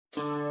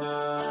Welcome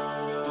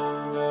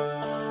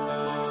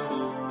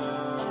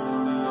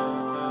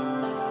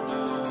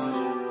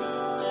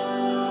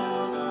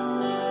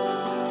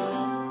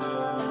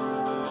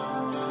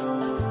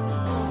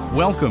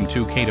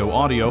to Cato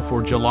Audio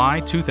for July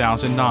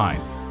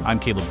 2009. I'm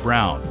Caleb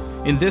Brown.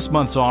 In this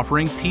month's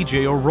offering,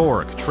 P.J.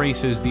 O'Rourke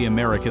traces the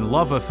American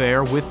love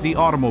affair with the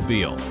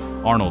automobile.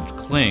 Arnold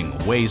Kling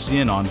weighs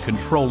in on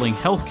controlling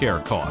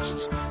healthcare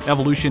costs.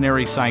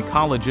 Evolutionary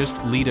psychologist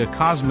Lita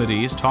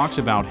Cosmides talks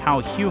about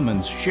how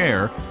humans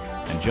share.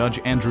 And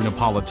Judge Andrew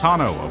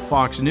Napolitano of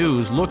Fox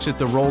News looks at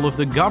the role of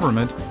the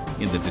government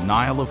in the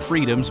denial of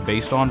freedoms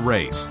based on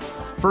race.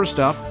 First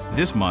up,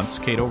 this month's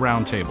Cato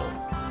Roundtable.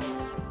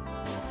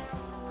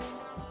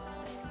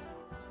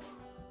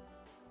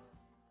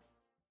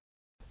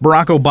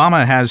 Barack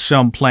Obama has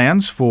some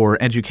plans for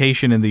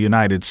education in the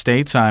United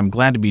States. I'm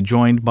glad to be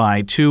joined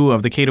by two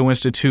of the Cato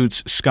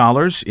Institute's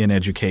scholars in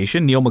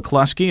education, Neil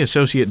McCluskey,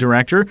 Associate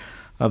Director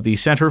of the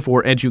Center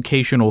for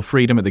Educational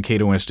Freedom at the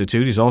Cato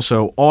Institute. He's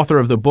also author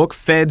of the book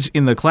Feds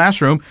in the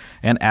Classroom,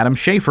 and Adam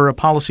Schafer, a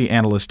policy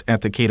analyst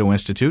at the Cato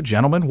Institute.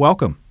 Gentlemen,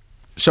 welcome.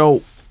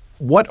 So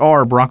what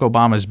are Barack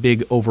Obama's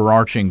big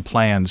overarching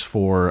plans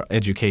for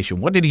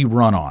education? What did he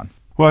run on?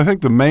 Well, I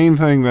think the main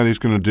thing that he's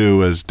going to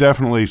do is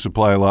definitely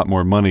supply a lot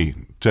more money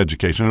to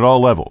education at all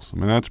levels. I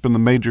mean, that's been the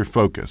major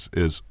focus,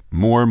 is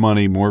more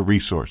money, more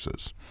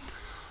resources.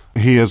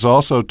 He has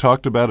also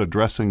talked about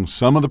addressing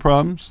some of the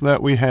problems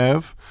that we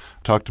have,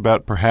 talked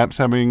about perhaps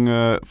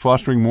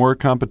fostering more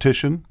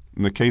competition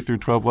in the K through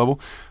 12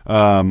 level,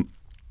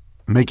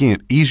 making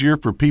it easier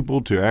for people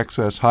to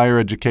access higher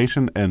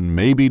education and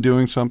maybe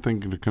doing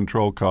something to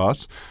control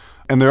costs.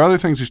 And there are other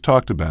things he's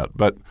talked about,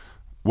 but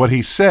what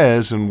he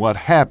says and what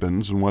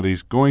happens and what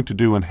he's going to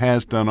do and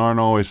has done aren't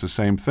always the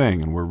same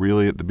thing, and we're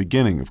really at the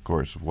beginning, of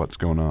course, of what's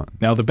going on.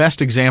 Now, the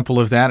best example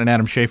of that, and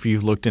Adam Schafer,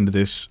 you've looked into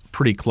this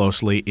pretty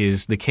closely,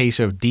 is the case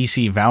of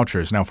D.C.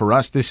 vouchers. Now, for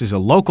us, this is a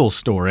local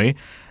story,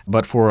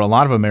 but for a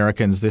lot of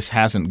Americans, this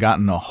hasn't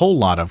gotten a whole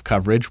lot of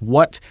coverage.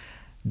 What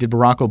did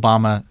Barack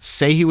Obama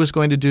say he was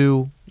going to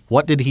do?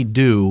 What did he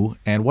do?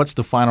 And what's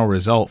the final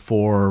result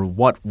for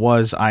what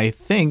was, I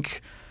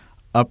think,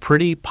 a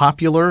pretty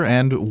popular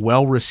and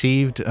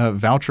well-received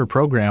voucher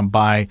program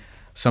by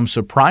some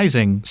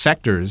surprising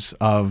sectors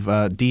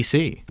of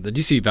D.C. The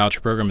D.C.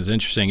 voucher program is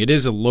interesting. It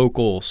is a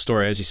local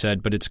story, as you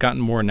said, but it's gotten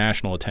more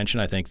national attention,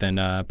 I think,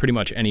 than pretty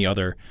much any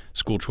other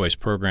school choice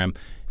program.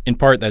 In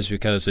part, that's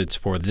because it's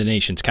for the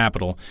nation's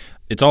capital.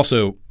 It's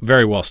also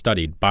very well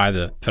studied by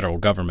the federal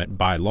government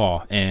by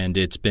law, and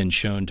it's been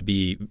shown to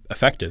be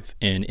effective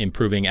in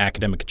improving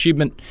academic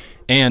achievement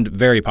and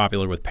very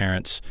popular with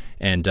parents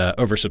and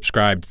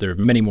oversubscribed. There are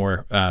many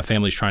more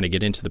families trying to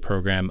get into the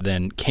program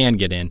than can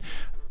get in.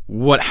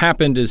 What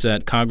happened is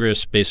that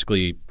Congress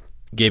basically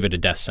gave it a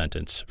death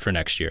sentence for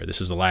next year.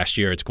 This is the last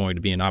year it's going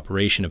to be in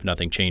operation if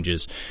nothing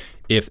changes.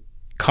 If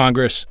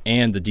Congress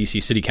and the D.C.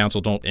 City Council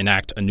don't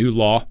enact a new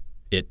law,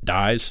 it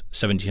dies.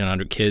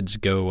 1,700 kids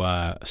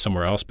go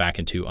somewhere else, back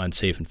into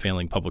unsafe and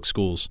failing public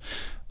schools.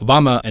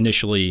 Obama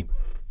initially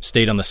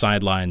stayed on the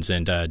sidelines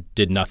and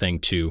did nothing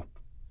to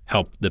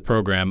help the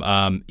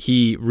program.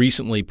 He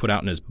recently put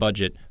out in his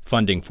budget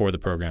funding for the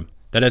program.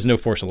 That has no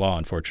force of law,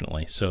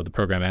 unfortunately. So the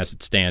program as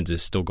it stands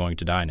is still going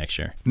to die next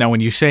year. Now, when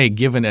you say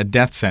given a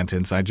death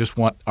sentence, I just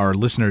want our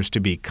listeners to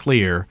be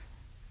clear.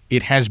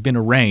 It has been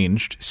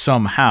arranged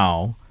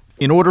somehow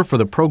in order for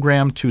the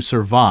program to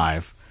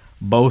survive.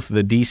 Both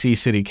the D.C.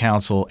 City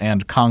Council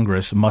and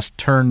Congress must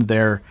turn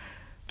their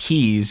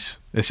keys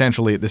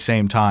essentially at the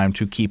same time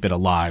to keep it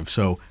alive.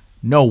 So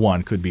no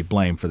one could be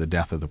blamed for the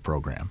death of the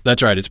program.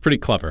 That's right. It's pretty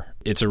clever.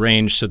 It's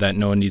arranged so that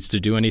no one needs to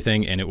do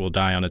anything and it will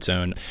die on its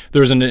own.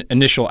 There was an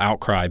initial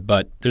outcry,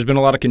 but there's been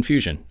a lot of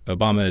confusion.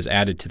 Obama has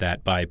added to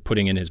that by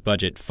putting in his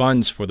budget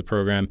funds for the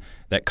program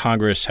that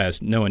Congress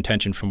has no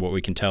intention, from what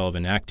we can tell, of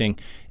enacting,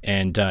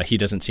 and he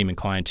doesn't seem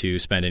inclined to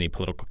spend any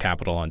political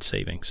capital on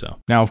saving. So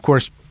now, of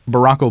course,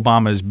 Barack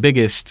Obama's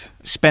biggest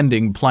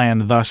spending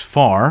plan thus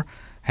far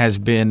has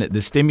been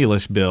the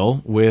stimulus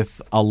bill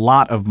with a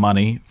lot of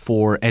money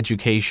for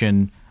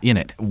education in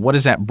it. What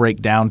does that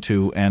break down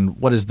to, and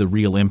what is the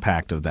real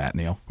impact of that,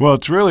 Neil? Well,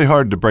 it's really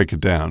hard to break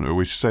it down, or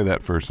we should say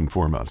that first and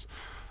foremost.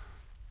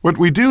 What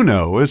we do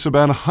know is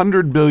about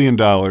 $100 billion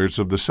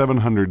of the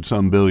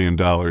 $700-some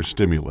billion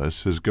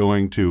stimulus is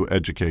going to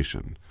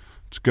education.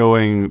 It's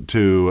going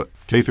to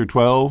K through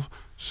 12.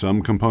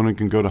 Some component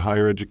can go to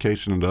higher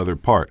education and other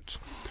parts.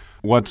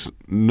 What's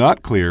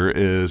not clear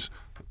is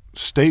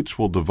states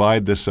will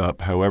divide this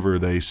up however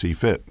they see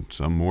fit,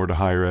 some more to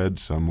higher ed,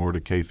 some more to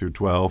K through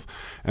 12,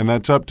 and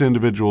that's up to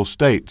individual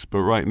states. But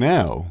right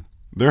now,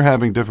 they're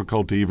having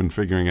difficulty even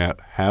figuring out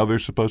how they're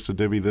supposed to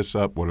divvy this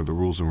up, what are the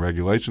rules and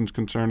regulations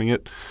concerning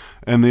it.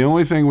 And the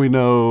only thing we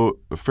know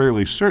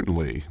fairly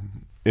certainly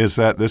is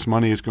that this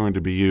money is going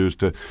to be used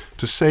to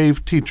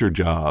save teacher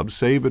jobs,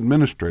 save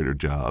administrator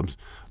jobs,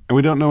 and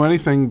we don't know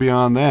anything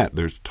beyond that.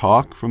 There's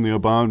talk from the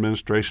Obama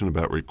administration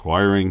about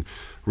requiring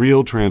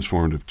real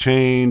transformative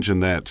change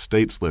and that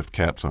states lift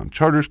caps on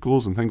charter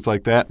schools and things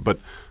like that, but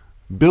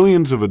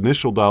Billions of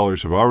initial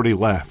dollars have already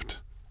left,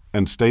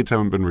 and states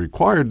haven't been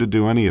required to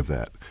do any of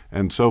that.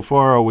 And so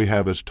far, all we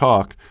have is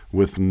talk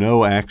with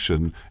no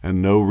action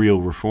and no real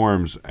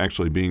reforms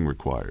actually being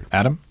required.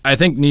 Adam? I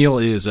think Neil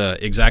is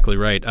exactly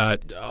right.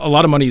 A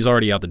lot of money is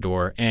already out the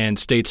door, and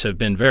states have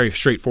been very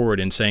straightforward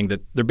in saying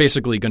that they're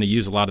basically going to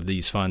use a lot of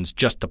these funds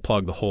just to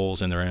plug the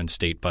holes in their own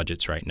state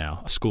budgets right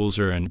now. Schools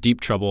are in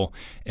deep trouble,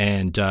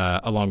 and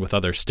along with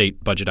other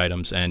state budget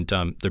items, and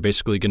they're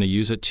basically going to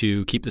use it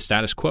to keep the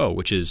status quo,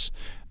 which is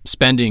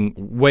spending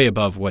way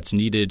above what's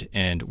needed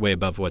and way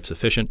above what's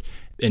efficient,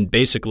 and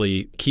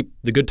basically keep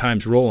the good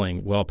times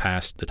rolling well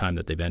past the time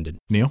that they've ended.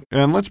 Neil?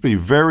 And let's be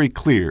very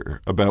clear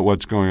about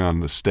what's going on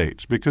in the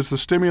states, because the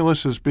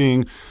stimulus is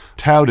being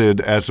touted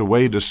as a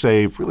way to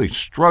save really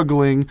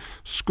struggling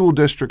school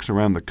districts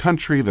around the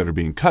country that are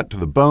being cut to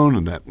the bone,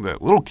 and that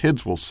little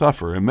kids will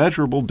suffer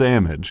immeasurable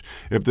damage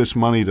if this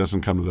money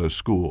doesn't come to those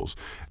schools.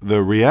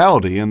 The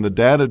reality and the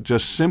data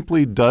just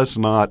simply does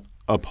not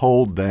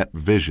uphold that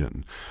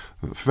vision.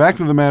 The fact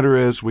of the matter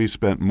is we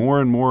spent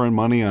more and more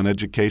money on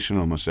education.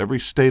 Almost every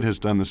state has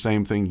done the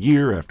same thing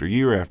year after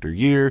year after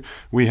year.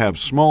 We have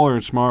smaller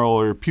and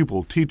smaller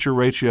pupil-teacher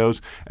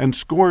ratios, and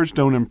scores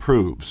don't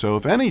improve. So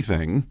if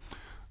anything,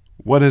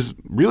 what has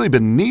really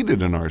been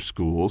needed in our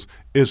schools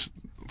is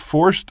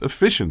forced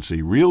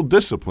efficiency, real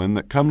discipline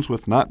that comes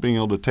with not being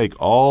able to take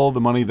all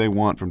the money they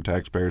want from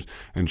taxpayers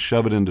and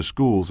shove it into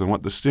schools. And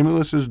what the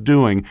stimulus is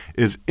doing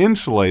is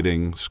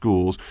insulating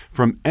schools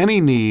from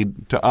any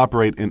need to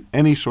operate in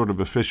any sort of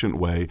efficient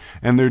way.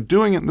 And they're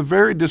doing it in the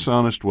very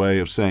dishonest way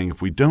of saying,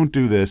 if we don't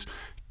do this,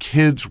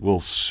 kids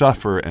will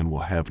suffer and will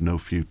have no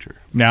future.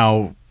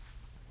 Now,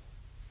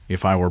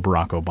 if I were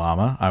Barack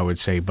Obama, I would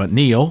say, but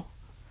Neil,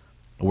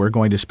 we're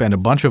going to spend a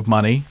bunch of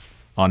money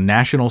on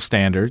national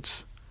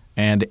standards.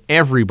 And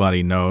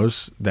everybody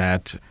knows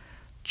that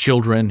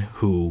children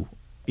who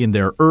in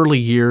their early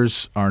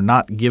years are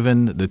not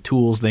given the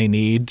tools they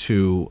need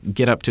to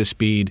get up to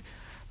speed,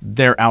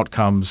 their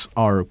outcomes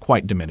are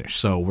quite diminished.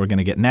 So we're going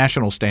to get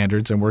national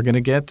standards, and we're going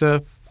to get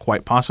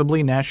quite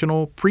possibly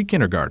national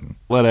pre-kindergarten.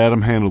 Let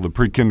Adam handle the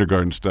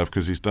pre-kindergarten stuff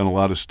because he's done a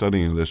lot of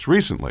studying of this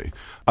recently.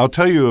 I'll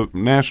tell you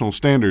national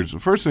standards. The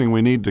first thing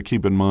we need to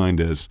keep in mind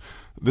is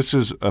this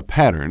is a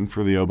pattern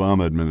for the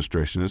Obama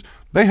administration is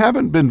they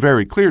haven't been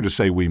very clear to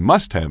say we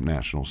must have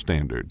national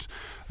standards.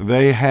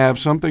 They have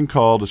something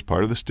called, as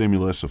part of the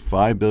stimulus, a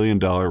 $5 billion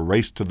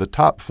Race to the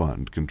Top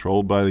fund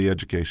controlled by the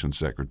education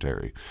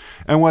secretary.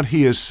 And what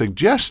he has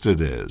suggested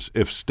is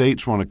if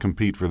states want to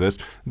compete for this,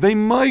 they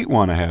might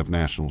want to have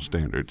national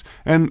standards.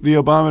 And the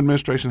Obama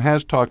administration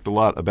has talked a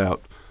lot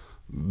about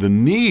the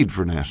need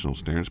for national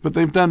standards, but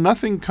they've done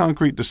nothing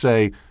concrete to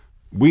say,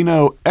 we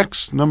know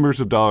X numbers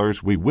of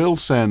dollars we will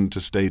send to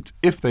states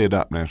if they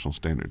adopt national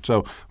standards.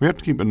 So we have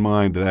to keep in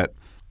mind that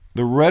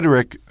the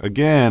rhetoric,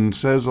 again,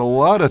 says a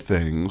lot of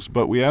things,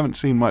 but we haven't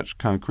seen much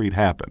concrete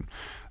happen.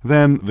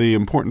 Then the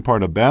important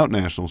part about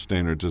national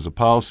standards as a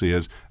policy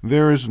is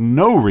there is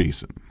no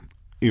reason,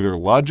 either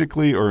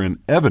logically or in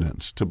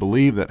evidence, to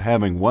believe that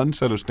having one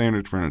set of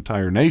standards for an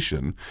entire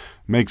nation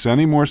makes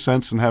any more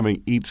sense than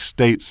having each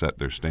state set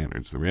their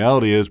standards. The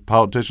reality is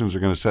politicians are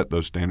going to set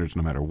those standards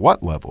no matter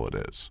what level it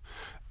is.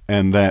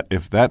 And that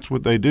if that's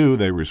what they do,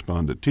 they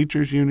respond to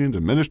teachers' unions,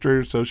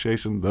 administrators'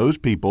 associations, those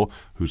people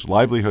whose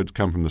livelihoods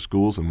come from the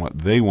schools, and what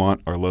they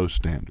want are low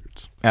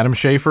standards. Adam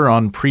Schaefer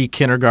on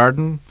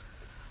pre-kindergarten.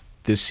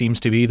 This seems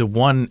to be the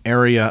one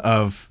area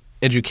of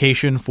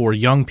education for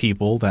young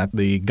people that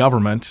the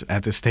government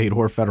at the state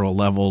or federal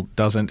level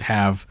doesn't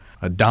have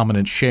a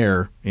dominant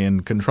share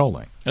in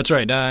controlling. That's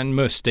right. In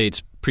most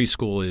states,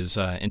 preschool is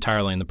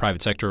entirely in the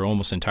private sector, or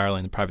almost entirely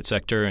in the private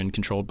sector, and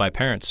controlled by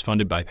parents,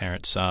 funded by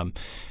parents.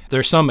 There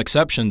are some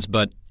exceptions,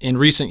 but in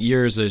recent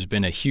years, there's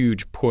been a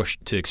huge push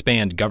to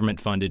expand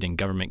government-funded and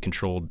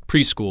government-controlled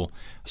preschool.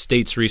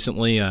 States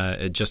recently,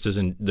 just as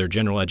in their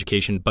general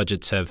education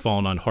budgets have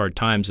fallen on hard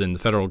times, and the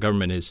federal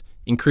government is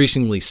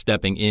increasingly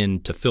stepping in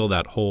to fill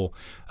that hole.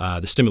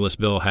 The stimulus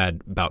bill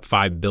had about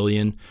 $5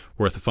 billion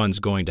worth of funds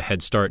going to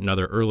Head Start and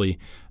other early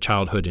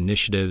childhood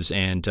initiatives,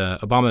 and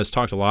Obama has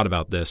talked a lot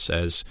about this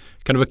as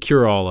kind of a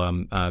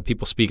cure-all.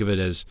 People speak of it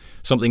as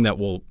something that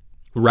will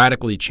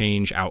radically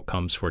change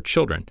outcomes for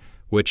children,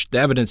 which the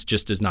evidence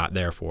just is not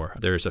there for.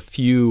 There's a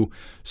few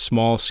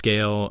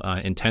small-scale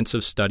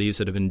intensive studies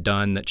that have been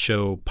done that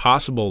show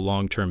possible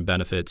long-term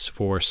benefits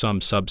for some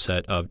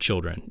subset of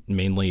children,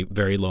 mainly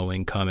very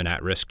low-income and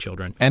at-risk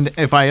children. And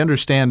if I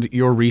understand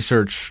your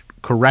research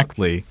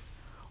correctly,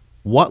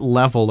 what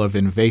level of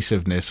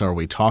invasiveness are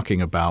we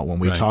talking about when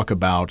we talk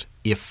about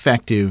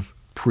effective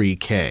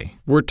pre-K?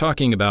 We're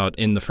talking about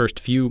in the first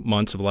few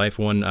months of life.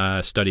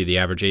 One study, the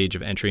average age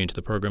of entry into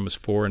the program was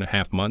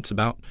 4.5 months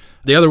about.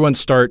 The other ones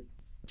start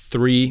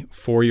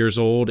 3-4 years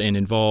old and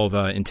involve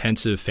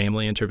intensive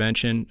family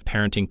intervention,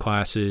 parenting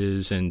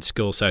classes, and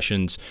skill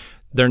sessions.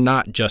 they're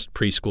not just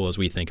preschool as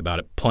we think about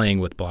it, playing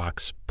with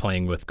blocks,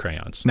 playing with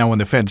crayons. Now, when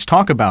the feds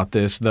talk about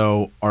this,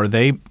 though, are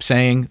they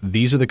saying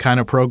these are the kind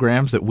of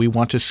programs that we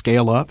want to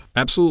scale up?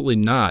 Absolutely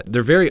not.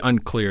 They're very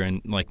unclear,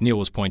 and like Neil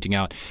was pointing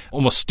out,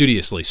 almost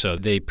studiously so.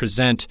 They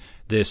present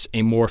this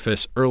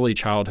amorphous early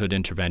childhood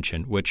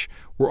intervention, which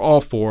we're all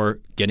for,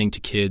 getting to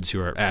kids who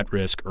are at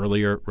risk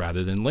earlier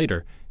rather than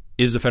later.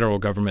 Is the federal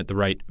government the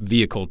right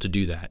vehicle to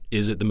do that?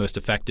 Is it the most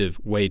effective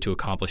way to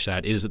accomplish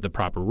that? Is it the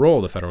proper role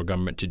of the federal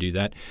government to do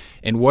that?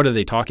 And what are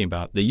they talking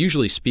about? They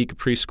usually speak of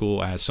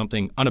preschool as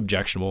something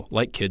unobjectionable,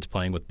 like kids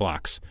playing with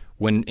blocks,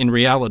 when in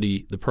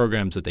reality, the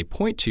programs that they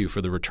point to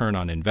for the return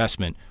on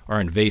investment are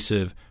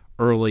invasive,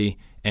 early,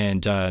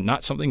 and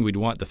not something we'd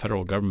want the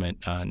federal government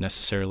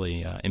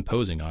necessarily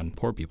imposing on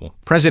poor people.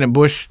 President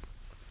Bush,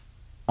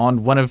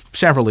 on one of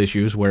several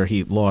issues where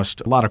he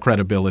lost a lot of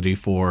credibility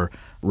for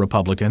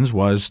Republicans,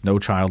 was No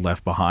Child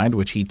Left Behind,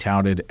 which he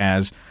touted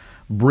as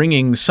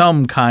bringing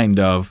some kind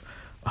of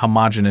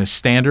homogenous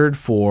standard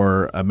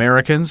for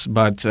Americans.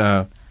 But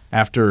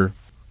after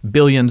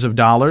billions of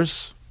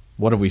dollars,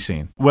 what have we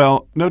seen?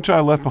 Well, No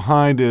Child Left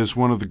Behind is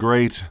one of the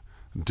great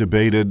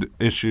debated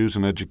issues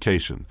in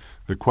education.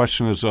 The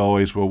question is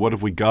always, well, what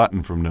have we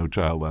gotten from No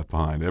Child Left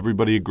Behind?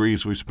 Everybody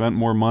agrees we spent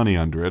more money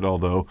under it,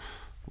 although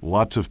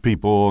lots of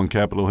people on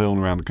Capitol Hill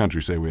and around the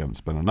country say we haven't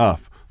spent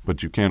enough.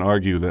 But you can't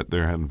argue that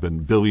there haven't been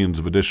billions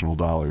of additional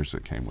dollars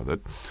that came with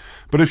it.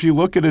 But if you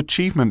look at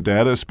achievement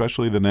data,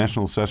 especially the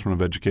National Assessment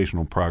of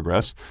Educational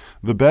Progress,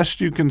 the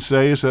best you can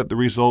say is that the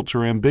results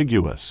are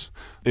ambiguous.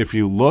 If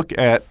you look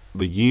at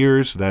the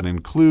years that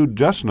include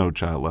just No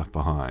Child Left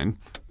Behind,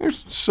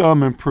 there's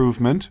some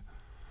improvement,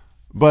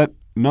 but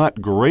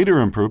not greater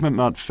improvement,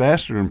 not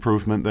faster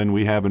improvement than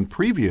we have in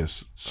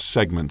previous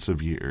segments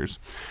of years.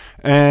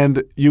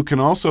 And you can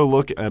also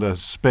look at a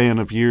span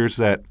of years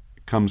that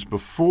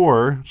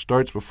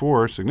starts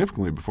before,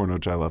 significantly before No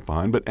Child Left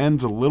Behind, but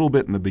ends a little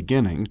bit in the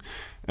beginning.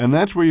 And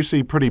that's where you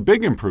see pretty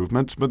big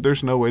improvements, but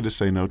there's no way to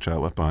say No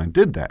Child Left Behind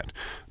did that.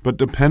 But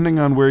depending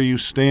on where you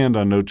stand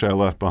on No Child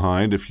Left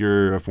Behind, if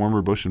you're a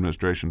former Bush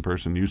administration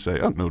person, you say,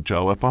 oh, No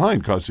Child Left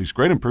Behind caused these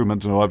great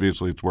improvements, and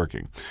obviously it's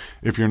working.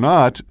 If you're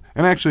not,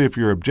 and actually if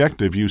you're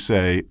objective, you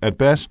say, at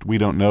best, we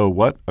don't know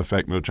what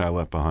effect No Child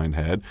Left Behind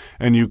had,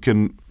 and you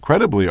can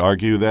credibly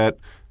argue that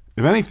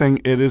if anything,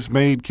 it has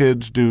made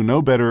kids do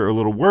no better or a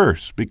little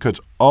worse, because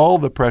all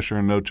the pressure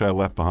in No Child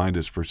Left Behind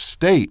is for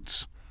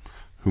states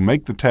who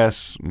make the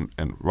tests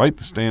and write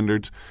the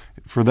standards,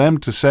 for them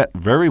to set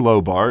very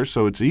low bars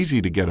so it's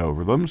easy to get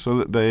over them so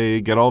that they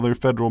get all their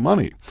federal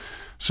money.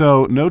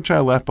 So No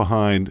Child Left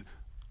Behind,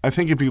 I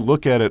think if you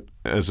look at it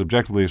as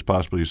objectively as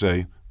possible, you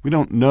say, we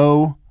don't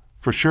know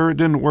for sure it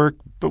didn't work,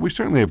 but we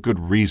certainly have good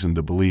reason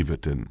to believe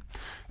it didn't.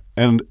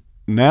 And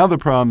now the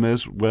problem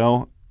is,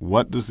 well,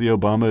 what does the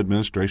Obama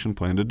administration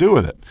plan to do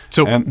with it?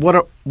 So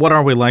what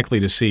are we likely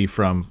to see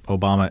from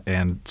Obama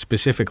and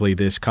specifically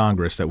this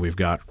Congress that we've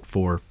got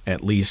for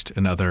at least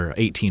another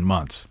 18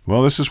 months?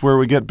 Well, this is where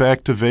we get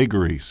back to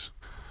vagaries.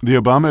 The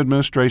Obama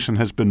administration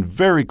has been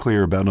very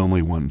clear about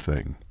only one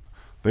thing.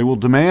 They will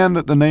demand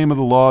that the name of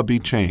the law be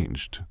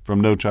changed from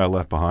No Child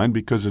Left Behind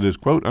because it is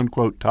quote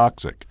unquote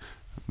toxic.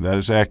 That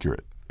is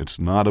accurate. It's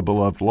not a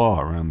beloved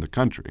law around the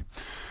country.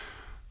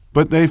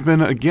 But they've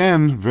been,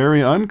 again,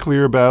 very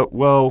unclear about,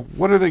 well,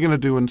 what are they going to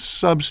do in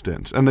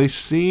substance? And they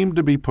seem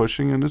to be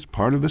pushing, and as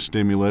part of the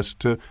stimulus,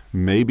 to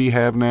maybe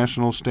have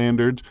national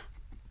standards,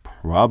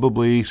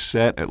 probably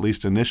set, at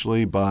least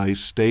initially, by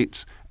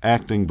states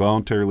acting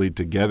voluntarily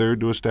together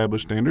to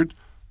establish standards,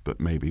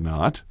 but maybe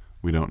not.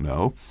 We don't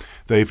know.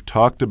 They've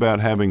talked about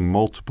having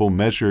multiple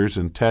measures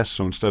and tests,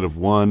 so instead of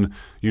one,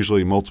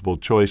 usually multiple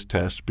choice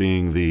test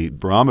being the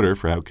barometer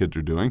for how kids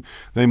are doing,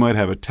 they might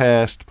have a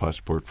test plus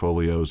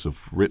portfolios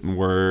of written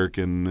work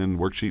and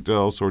worksheets,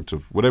 all sorts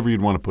of whatever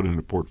you'd want to put in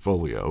a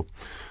portfolio.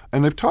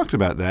 And they've talked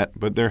about that,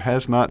 but there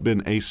has not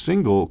been a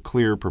single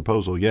clear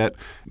proposal yet.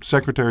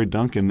 Secretary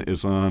Duncan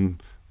is on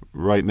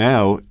right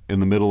now in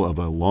the middle of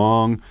a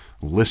long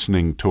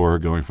listening tour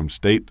going from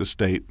state to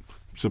state,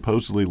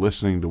 supposedly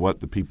listening to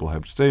what the people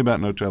have to say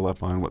about No Child Left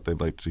Behind, what they'd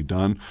like to see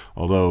done,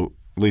 although,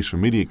 at least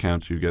from media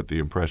accounts, you get the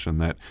impression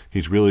that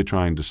he's really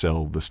trying to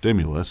sell the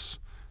stimulus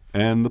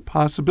and the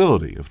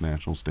possibility of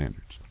national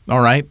standards.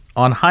 All right.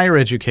 On higher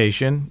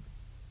education,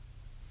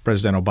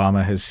 President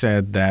Obama has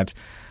said that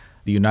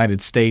the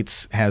United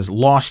States has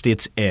lost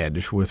its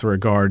edge with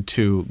regard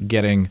to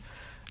getting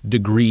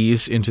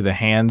degrees into the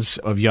hands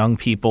of young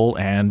people,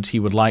 and he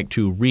would like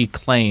to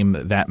reclaim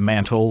that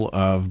mantle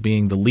of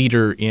being the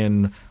leader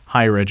in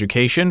higher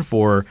education.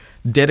 For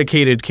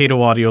dedicated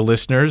Cato Audio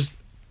listeners,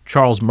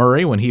 Charles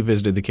Murray, when he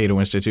visited the Cato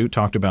Institute,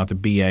 talked about the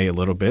BA a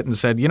little bit and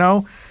said,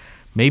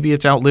 maybe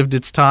it's outlived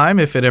its time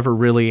if it ever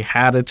really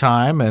had a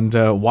time, and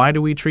why do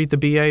we treat the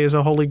BA as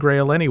a holy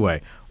grail anyway?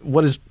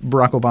 What does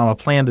Barack Obama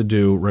plan to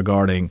do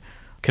regarding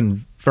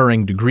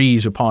conferring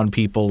degrees upon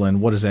people,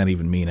 and what does that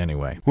even mean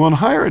anyway? Well, in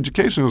higher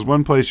education is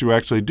one place you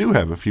actually do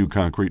have a few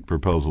concrete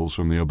proposals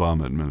from the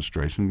Obama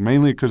administration,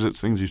 mainly because it's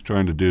things he's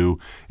trying to do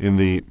in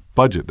the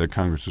budget that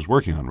Congress is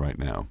working on right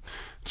now.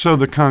 So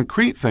the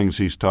concrete things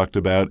he's talked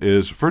about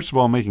is, first of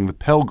all, making the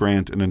Pell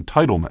Grant an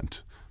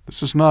entitlement.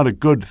 This is not a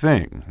good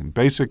thing.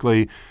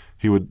 Basically,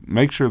 he would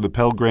make sure the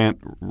Pell Grant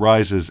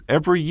rises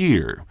every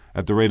year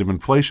at the rate of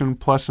inflation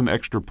plus an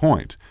extra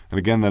point. And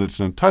again, that it's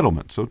an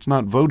entitlement, so it's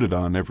not voted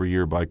on every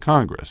year by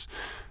Congress.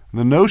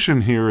 The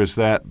notion here is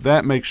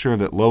that makes sure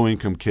that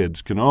low-income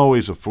kids can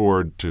always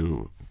afford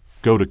to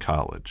go to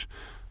college.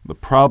 The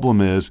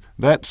problem is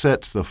that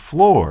sets the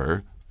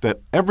floor that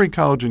every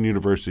college and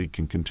university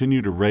can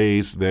continue to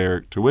raise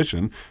their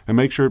tuition and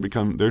make sure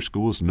their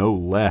school is no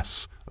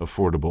less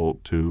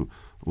affordable to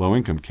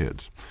low-income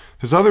kids.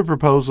 His other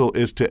proposal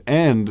is to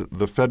end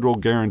the federal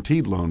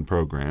guaranteed loan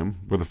program,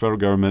 where the federal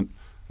government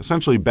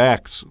essentially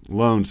backs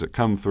loans that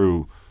come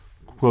through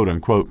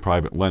quote-unquote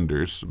private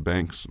lenders,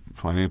 banks,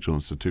 financial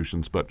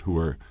institutions, but who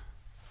are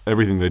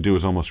everything they do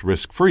is almost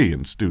risk-free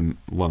in student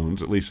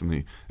loans, at least in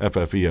the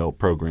FFEL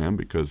program,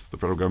 because the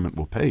federal government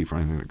will pay for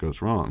anything that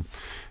goes wrong.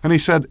 And he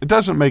said it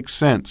doesn't make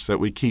sense that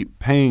we keep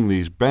paying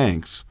these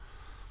banks,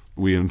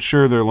 we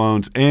insure their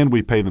loans, and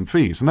we pay them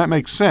fees. And that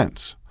makes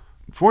sense.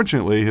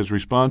 Fortunately, his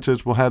response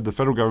is we'll have the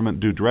federal government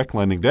do direct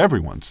lending to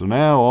everyone. So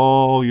now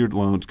all your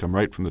loans come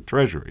right from the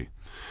Treasury.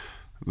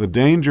 The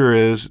danger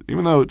is,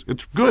 even though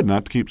it's good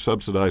not to keep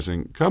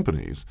subsidizing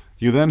companies,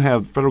 you then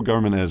have the federal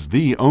government as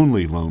the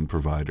only loan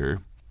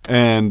provider.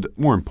 And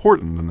more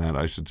important than that,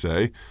 I should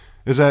say,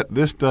 is that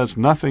this does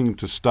nothing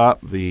to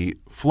stop the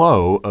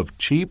flow of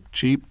cheap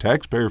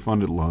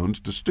taxpayer-funded loans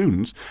to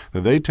students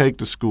that they take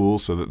to school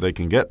so that they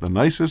can get the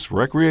nicest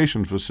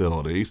recreation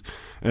facilities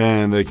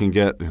and they can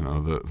get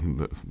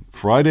the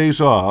Fridays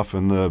off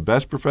and the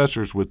best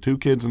professors with 2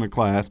 kids in a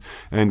class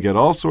and get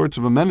all sorts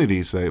of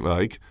amenities they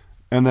like,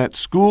 and that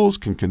schools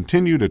can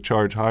continue to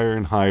charge higher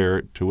and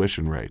higher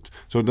tuition rates.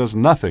 So it does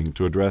nothing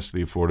to address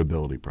the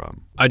affordability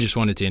problem. I just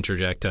wanted to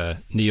interject.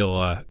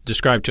 Neil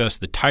described to us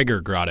the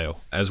Tiger Grotto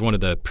as one of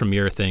the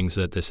premier things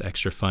that this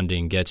extra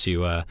funding gets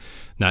you,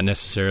 not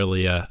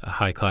necessarily a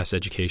high-class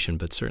education,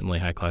 but certainly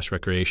high-class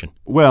recreation.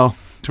 Well,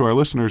 to our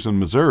listeners in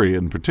Missouri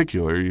in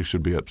particular, you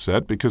should be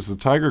upset because the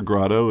Tiger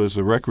Grotto is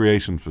a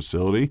recreation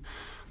facility.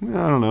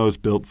 I don't know, it's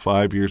built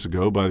 5 years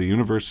ago by the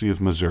University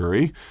of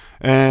Missouri,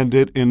 and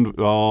it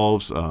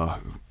involves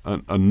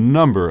a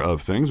number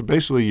of things.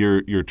 Basically,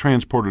 you're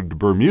transported to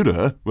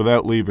Bermuda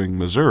without leaving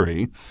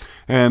Missouri,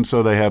 and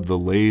so they have the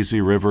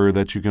lazy river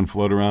that you can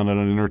float around on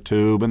an inner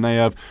tube, and they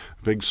have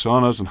big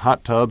saunas and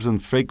hot tubs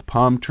and fake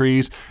palm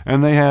trees,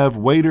 and they have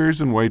waiters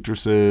and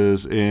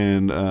waitresses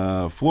in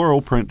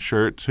floral print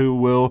shirts who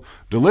will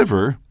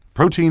deliver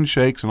protein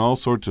shakes and all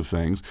sorts of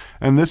things.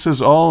 And this is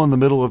all in the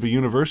middle of a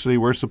university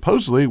where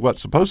supposedly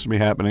what's supposed to be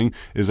happening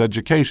is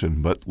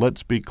education. But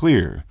let's be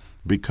clear.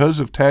 Because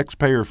of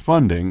taxpayer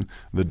funding,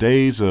 the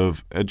days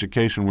of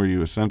education where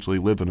you essentially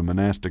live in a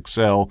monastic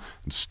cell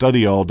and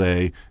study all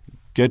day,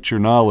 get your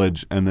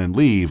knowledge, and then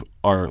leave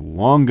are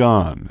long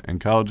gone.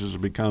 And colleges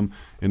have become,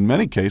 in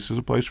many cases,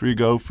 a place where you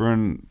go for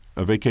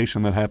a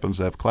vacation that happens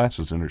to have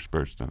classes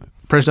interspersed in it.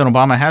 President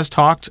Obama has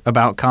talked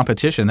about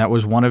competition. That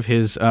was one of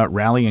his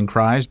rallying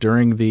cries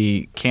during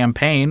the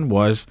campaign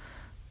was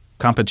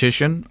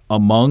competition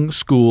among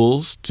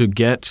schools to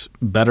get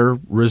better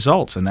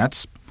results, and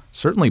that's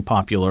certainly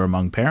popular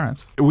among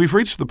parents. We've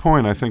reached the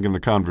point, I think, in the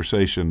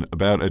conversation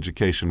about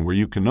education where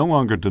you can no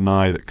longer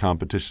deny that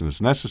competition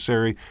is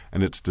necessary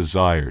and it's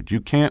desired.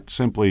 You can't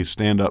simply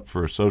stand up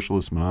for a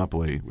socialist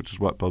monopoly, which is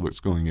what public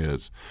schooling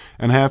is,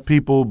 and have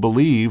people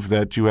believe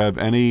that you have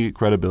any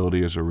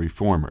credibility as a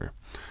reformer.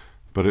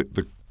 But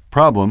the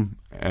problem,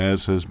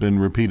 as has been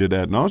repeated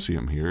ad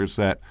nauseum here, is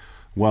that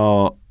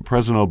while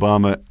President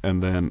Obama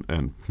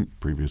and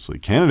previously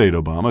candidate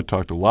Obama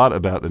talked a lot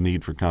about the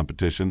need for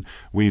competition,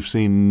 we've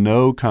seen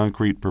no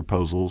concrete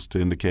proposals to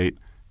indicate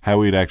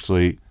how he'd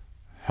actually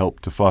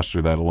help to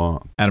foster that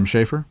along. Adam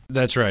Schaefer?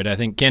 That's right. I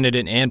think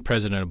candidate and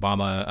President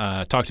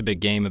Obama talked a big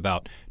game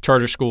about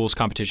charter schools,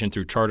 competition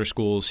through charter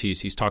schools.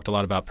 He's talked a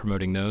lot about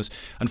promoting those.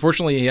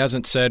 Unfortunately, he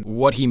hasn't said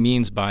what he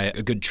means by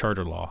a good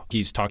charter law.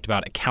 He's talked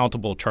about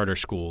accountable charter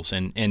schools,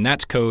 and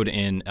that's code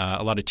in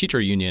a lot of teacher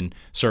union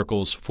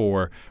circles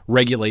for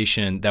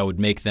regulation that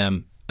would make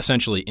them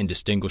essentially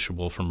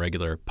indistinguishable from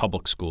regular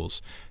public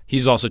schools.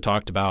 He's also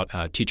talked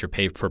about teacher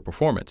pay for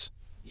performance.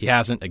 He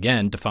hasn't,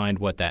 again, defined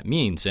what that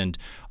means, and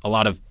a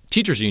lot of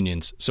teachers'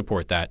 unions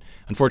support that.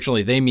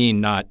 Unfortunately, they mean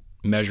not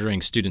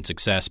measuring student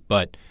success,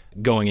 but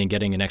going and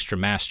getting an extra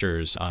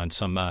master's on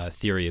some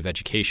theory of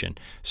education.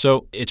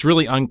 So it's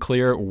really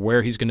unclear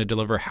where he's going to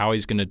deliver, how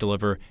he's going to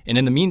deliver, and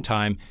in the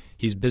meantime,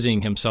 he's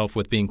busying himself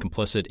with being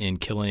complicit in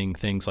killing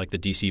things like the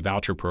DC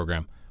voucher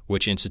program,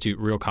 which institute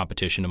real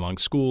competition among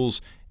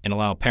schools and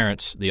allow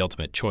parents the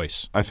ultimate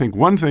choice. I think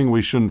one thing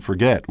we shouldn't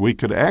forget, we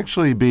could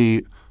actually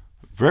be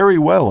very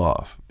well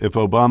off if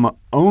Obama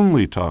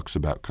only talks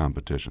about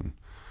competition,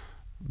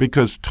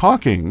 because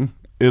talking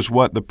is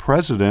what the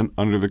president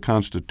under the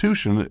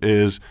Constitution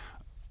is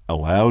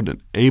allowed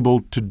and able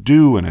to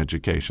do in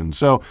education.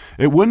 So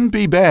it wouldn't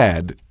be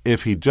bad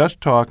if he just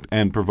talked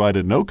and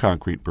provided no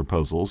concrete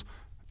proposals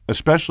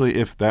especially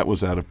if that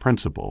was out of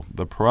principle.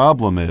 The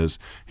problem is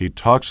he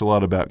talks a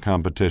lot about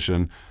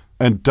competition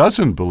and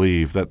doesn't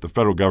believe that the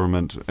federal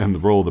government and the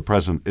role of the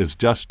president is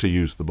just to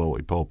use the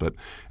bully pulpit.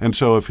 And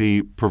so if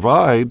he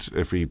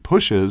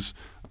pushes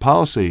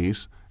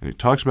policies and he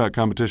talks about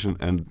competition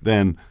and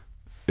then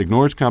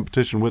ignores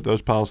competition with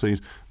those policies,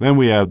 then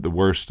we have the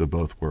worst of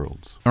both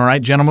worlds. All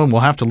right, gentlemen,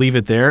 we'll have to leave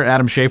it there.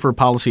 Adam Schaefer,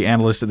 policy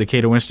analyst at the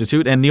Cato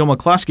Institute, and Neil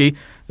McCluskey,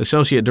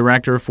 associate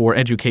director for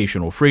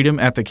educational freedom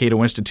at the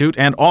Cato Institute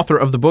and author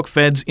of the book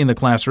Feds in the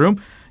Classroom.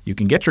 You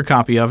can get your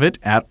copy of it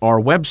at our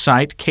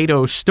website,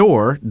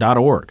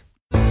 catostore.org.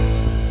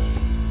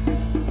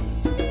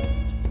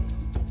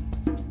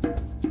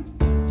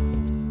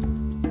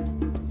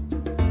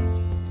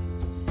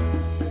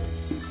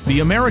 The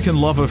American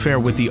love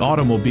affair with the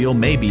automobile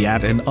may be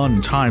at an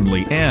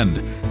untimely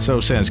end, so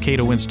says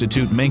Cato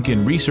Institute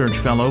Mencken Research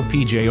Fellow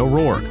P.J.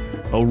 O'Rourke.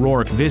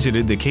 O'Rourke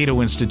visited the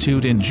Cato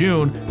Institute in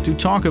June to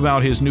talk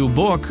about his new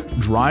book,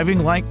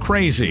 Driving Like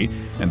Crazy,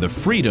 and the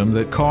freedom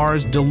that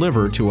cars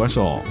deliver to us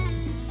all.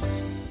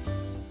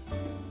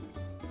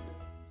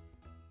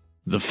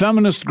 The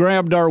feminists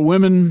grabbed our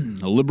women,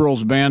 the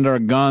liberals banned our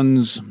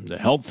guns, the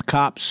health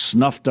cops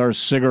snuffed our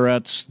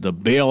cigarettes, the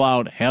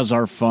bailout has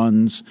our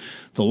funds,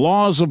 the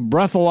laws of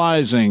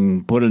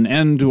breathalyzing put an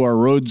end to our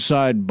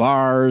roadside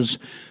bars.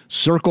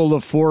 Circle the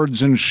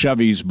Fords and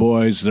Chevys,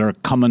 boys, they're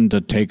coming to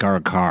take our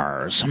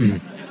cars.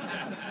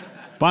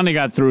 Finally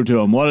got through to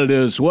them what it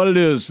is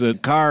that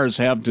cars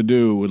have to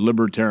do with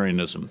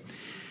libertarianism.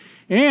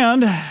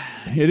 And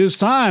it is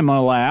time,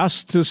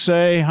 alas, to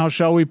say, how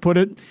shall we put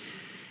it,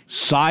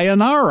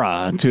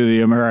 sayonara to the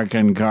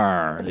American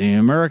car. The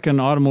American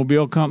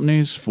automobile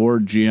companies,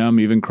 Ford,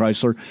 GM, even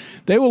Chrysler,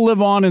 they will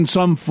live on in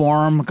some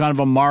form, kind of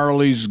a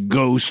Marley's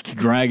ghost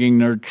dragging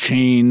their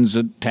chains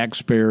at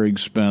taxpayer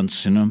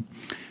expense,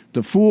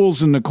 The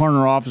fools in the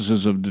corner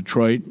offices of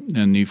Detroit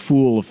and the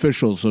fool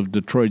officials of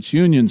Detroit's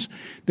unions,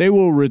 they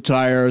will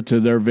retire to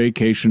their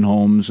vacation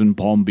homes in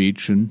Palm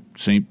Beach and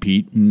St.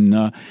 Pete.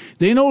 And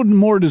they no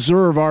more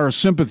deserve our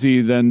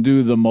sympathy than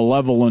do the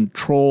malevolent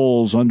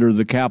trolls under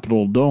the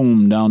Capitol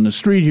Dome down the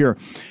street here.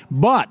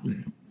 But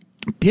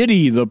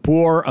pity the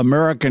poor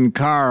American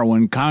car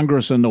when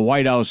Congress and the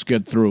White House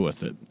get through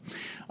with it.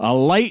 A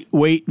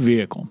lightweight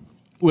vehicle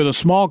with a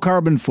small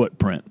carbon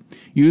footprint,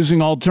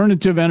 using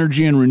alternative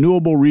energy and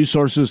renewable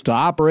resources to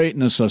operate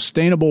in a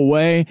sustainable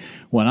way.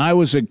 When I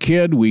was a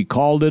kid, we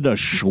called it a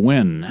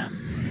Schwinn.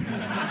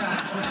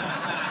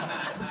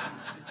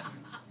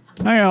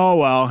 It's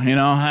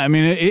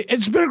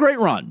been a great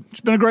run.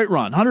 It's been a great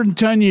run.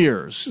 110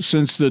 years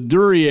since the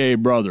Duryea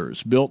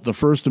brothers built the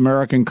first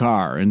American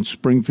car in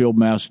Springfield,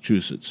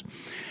 Massachusetts.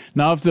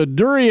 Now, if the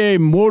Duryea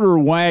Motor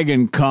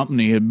Wagon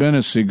Company had been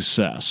a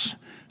success,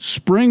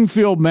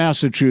 Springfield,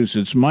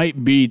 Massachusetts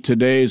might be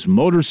today's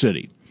Motor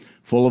City,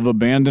 full of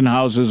abandoned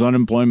houses,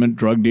 unemployment,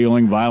 drug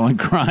dealing, violent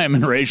crime,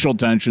 and racial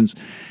tensions,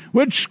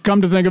 which,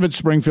 come to think of it,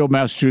 Springfield,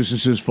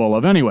 Massachusetts is full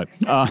of anyway.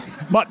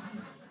 But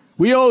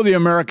we owe the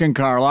American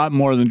car a lot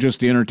more than just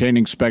the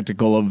entertaining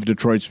spectacle of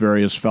Detroit's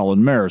various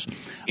felon mayors.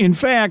 In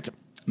fact,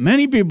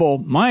 many people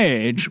my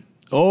age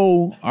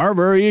owe our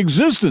very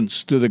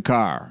existence to the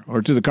car,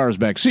 or to the car's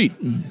back seat.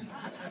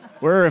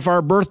 Where if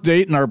our birth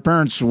date and our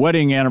parents'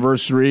 wedding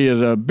anniversary is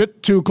a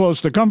bit too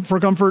close to for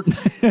comfort,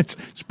 it's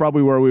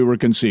probably where we were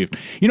conceived.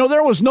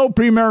 There was no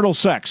premarital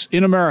sex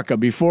in America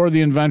before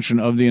the invention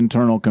of the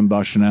internal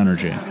combustion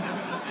engine.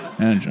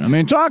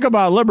 Talk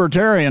about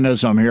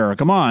libertarianism here.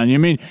 Come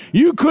on.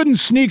 You couldn't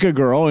sneak a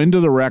girl into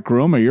the rec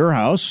room of your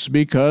house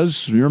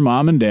because your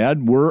mom and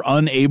dad were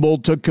unable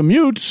to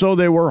commute, so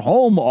they were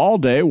home all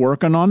day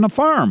working on the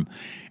farm.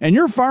 And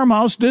your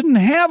farmhouse didn't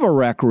have a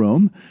rec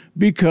room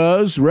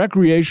because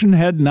recreation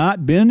had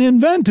not been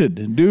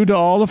invented due to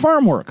all the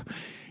farm work.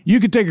 You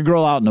could take a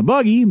girl out in a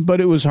buggy,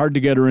 but it was hard to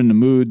get her in the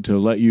mood to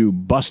let you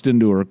bust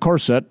into her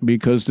corset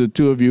because the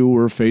two of you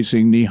were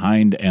facing the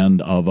hind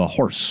end of a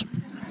horse.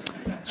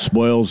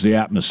 Spoils the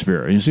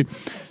atmosphere, you see.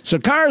 So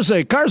cars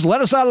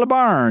let us out of the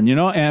barn,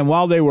 and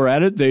while they were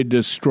at it, they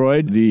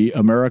destroyed the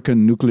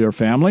American nuclear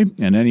family,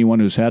 and anyone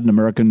who's had an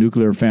American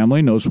nuclear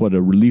family knows what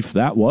a relief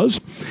that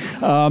was.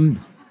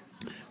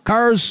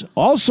 Cars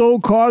also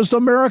caused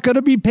America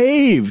to be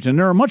paved, and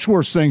there are much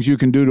worse things you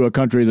can do to a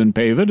country than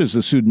pave it, as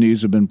the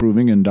Sudanese have been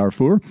proving in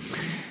Darfur.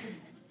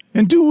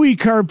 And do we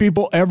car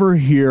people ever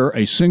hear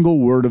a single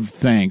word of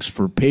thanks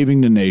for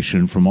paving the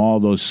nation from all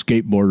those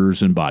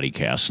skateboarders and body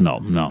casts? No,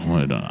 we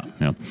do not.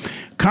 Yeah.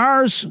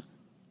 Cars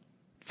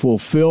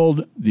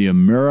fulfilled the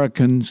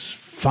Americans'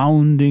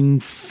 founding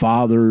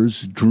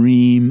fathers'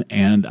 dream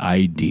and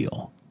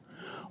ideal.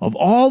 Of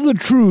all the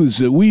truths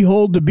that we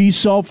hold to be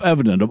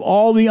self-evident, of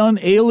all the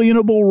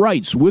unalienable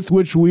rights with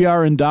which we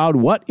are endowed,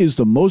 what is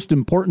the most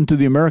important to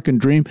the American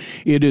dream?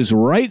 It is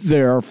right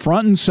there,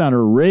 front and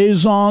center,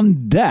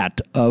 raison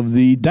d'etre of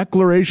the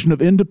Declaration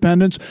of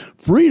Independence,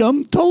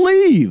 freedom to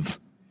leave.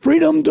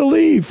 Freedom to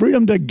leave,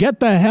 freedom to get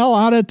the hell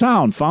out of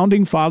town.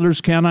 Founding fathers,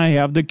 can I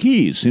have the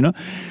keys?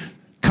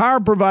 car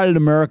provided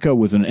America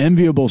with an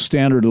enviable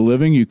standard of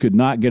living. You could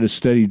not get a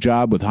steady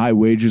job with high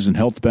wages and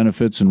health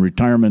benefits and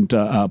retirement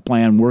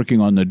plan working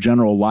on the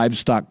General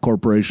Livestock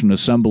Corporation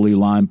assembly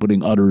line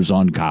putting udders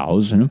on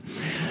cows. You know?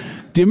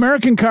 The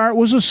American car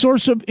was a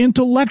source of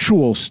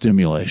intellectual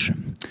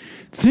stimulation.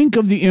 Think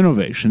of the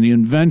innovation, the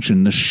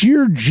invention, the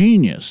sheer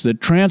genius that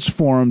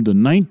transformed the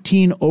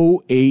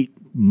 1908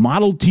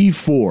 Model T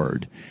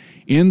Ford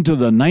into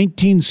the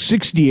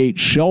 1968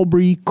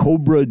 Shelby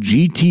Cobra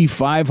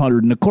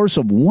GT500 in the course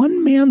of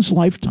one man's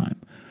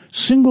lifetime,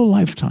 single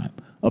lifetime,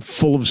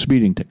 full of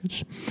speeding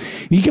tickets.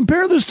 You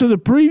compare this to the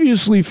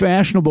previously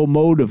fashionable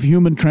mode of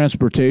human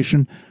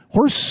transportation,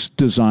 horse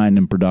design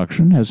and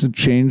production hasn't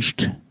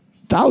changed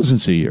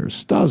thousands of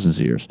years.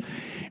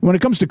 When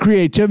it comes to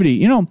creativity,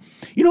 you know,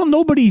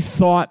 nobody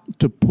thought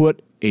to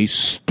put a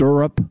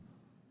stirrup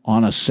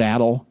on a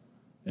saddle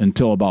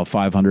until about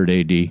 500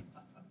 AD.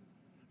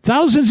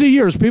 Thousands of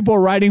years, people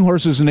were riding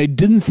horses, and they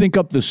didn't think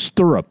up the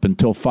stirrup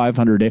until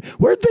 500 AD.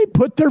 Where'd they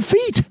put their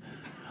feet?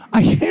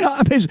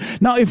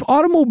 Now, if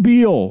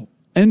automobile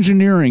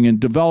engineering and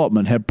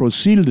development had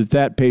proceeded at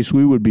that pace,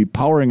 we would be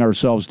powering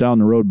ourselves down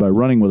the road by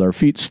running with our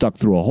feet stuck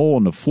through a hole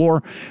in the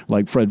floor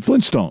like Fred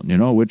Flintstone, you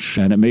know,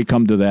 and it may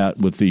come to that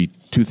with the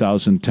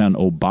 2010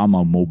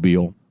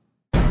 Obama-mobile.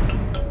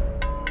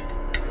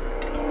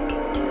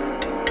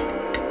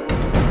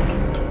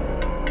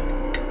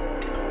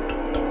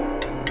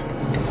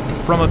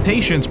 From a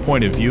patient's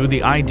point of view,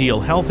 the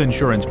ideal health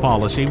insurance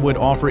policy would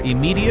offer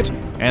immediate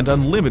and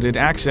unlimited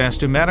access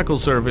to medical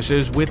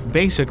services with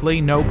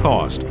basically no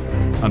cost.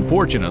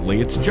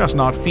 Unfortunately, it's just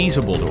not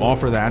feasible to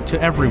offer that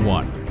to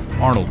everyone.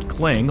 Arnold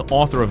Kling,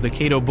 author of the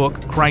Cato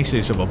book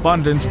Crisis of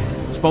Abundance,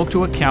 spoke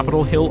to a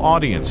Capitol Hill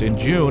audience in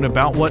June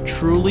about what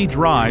truly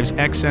drives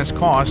excess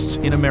costs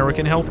in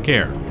American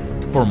healthcare.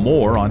 For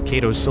more on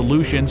Cato's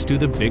solutions to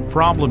the big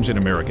problems in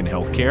American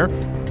healthcare,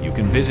 you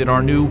can visit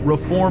our new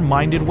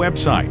reform-minded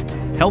website,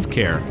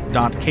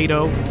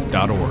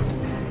 healthcare.cato.org.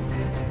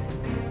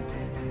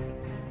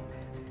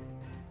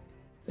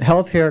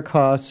 Healthcare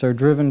costs are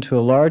driven to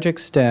a large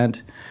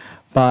extent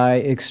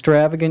by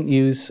extravagant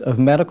use of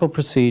medical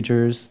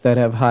procedures that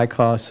have high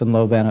costs and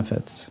low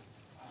benefits.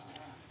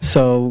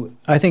 So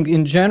I think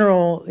in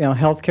general,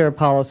 healthcare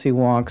policy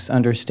wonks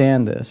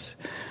understand this.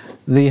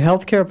 The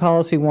healthcare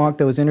policy wonk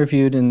that was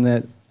interviewed in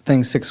the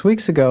thing 6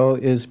 weeks ago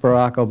is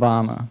Barack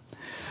Obama.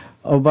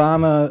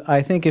 Obama,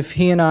 I think if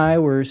he and I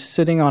were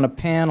sitting on a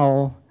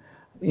panel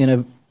in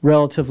a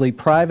relatively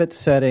private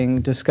setting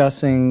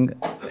discussing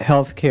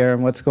healthcare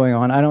and what's going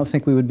on, I don't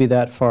think we would be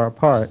that far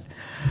apart.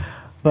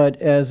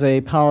 But as a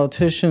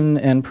politician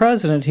and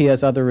president, he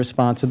has other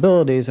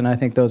responsibilities, and I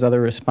think those other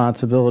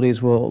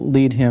responsibilities will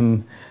lead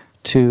him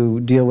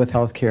to deal with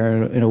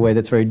healthcare in a way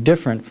that's very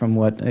different from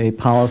what a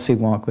policy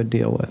wonk would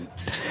deal with.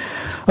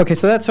 Okay,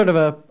 so that's sort of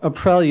a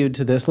prelude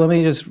to this. Let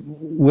me just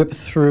whip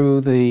through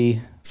the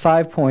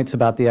 5 points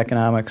about the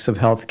economics of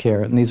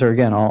healthcare, and these are,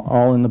 again,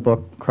 all in the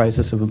book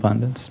Crisis of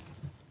Abundance.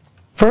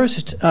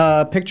 First,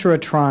 picture a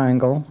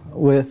triangle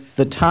with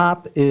the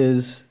top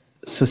is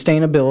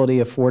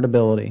sustainability,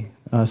 affordability,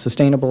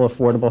 sustainable,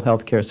 affordable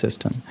healthcare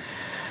system.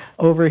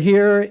 Over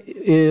here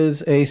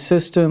is a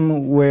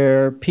system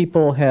where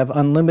people have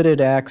unlimited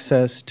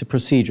access to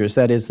procedures.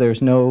 That is,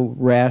 there's no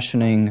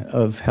rationing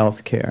of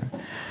health care.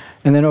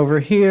 And then over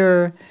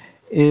here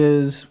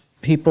is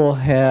people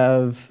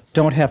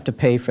don't have to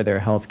pay for their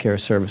health care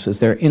services.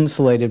 They're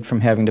insulated from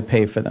having to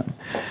pay for them.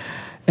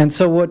 And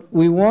so what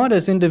we want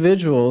as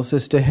individuals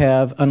is to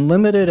have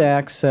unlimited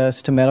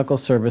access to medical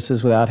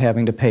services without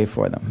having to pay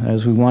for them.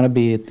 As we want to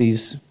be at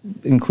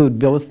include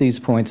both these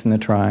points in the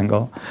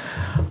triangle.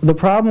 The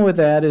problem with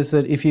that is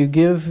that if you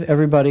give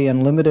everybody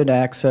unlimited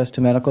access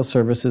to medical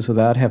services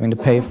without having to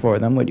pay for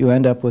them, what you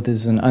end up with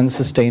is an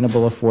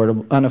unsustainable,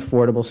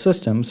 unaffordable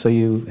system, so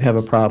you have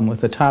a problem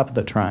with the top of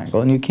the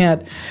triangle. And you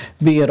can't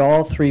be at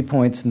all 3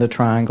 points in the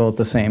triangle at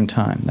the same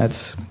time.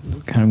 That's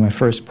kind of my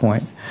first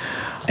point.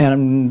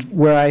 And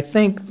where I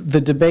think the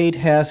debate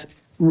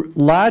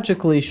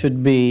logically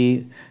should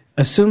be,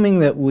 assuming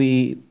that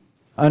we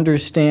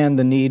understand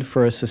the need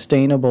for a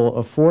sustainable,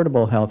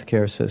 affordable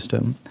healthcare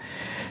system,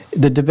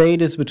 the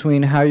debate is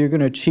between how you're going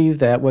to achieve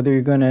that, whether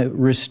you're going to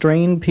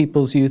restrain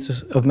people's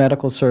use of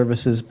medical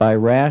services by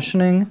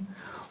rationing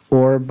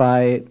or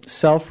by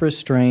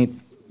self-restraint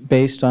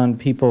based on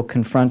people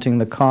confronting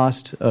the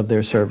cost of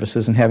their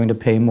services and having to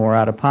pay more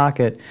out of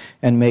pocket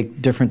and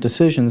make different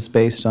decisions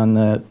based on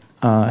the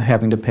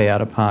having to pay out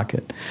of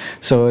pocket.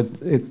 So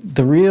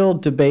the real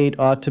debate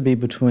ought to be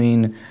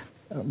between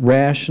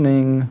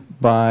rationing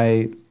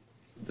by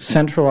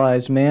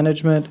centralized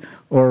management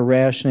or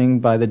rationing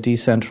by the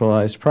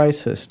decentralized price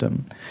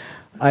system.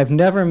 I've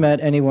never met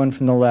anyone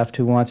from the left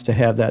who wants to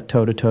have that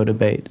toe-to-toe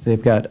debate.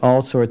 They've got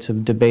all sorts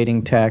of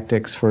debating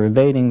tactics for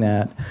evading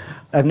that.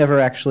 I've never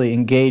actually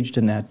engaged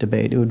in that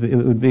debate. It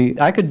would be.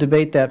 I could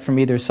debate that from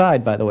either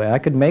side, by the way. I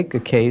could make a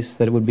case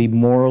that it would be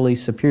morally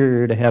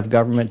superior to have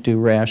government do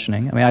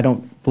rationing. I mean, I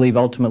don't believe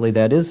ultimately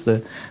that is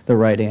the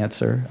right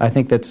answer. I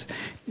think that's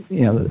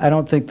I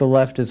don't think the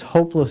left is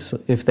hopeless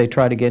if they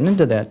try to get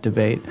into that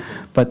debate,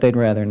 but they'd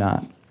rather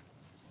not.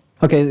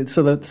 Okay,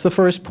 so that's the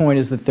first point,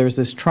 is that there's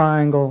this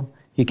triangle.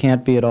 You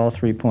can't be at all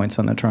 3 points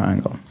on the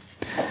triangle.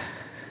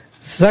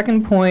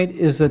 Second point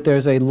is that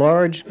there's a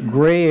large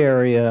gray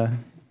area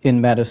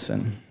in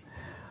medicine.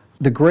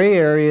 The gray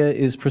area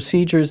is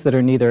procedures that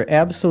are neither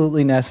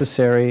absolutely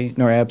necessary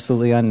nor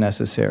absolutely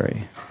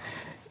unnecessary.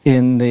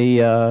 In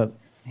the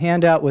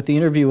handout with the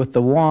interview with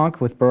the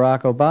wonk with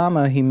Barack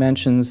Obama, he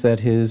mentions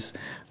that his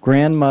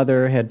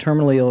grandmother had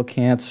terminally ill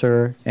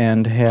cancer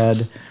and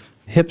had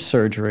hip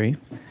surgery.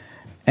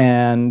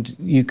 And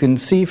you can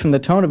see from the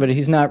tone of it,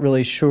 he's not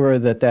really sure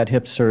that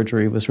hip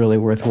surgery was really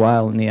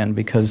worthwhile in the end,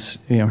 because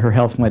her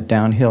health went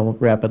downhill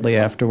rapidly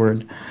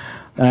afterward.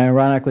 And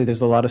ironically,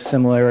 there's a lot of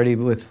similarity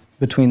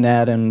between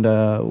that and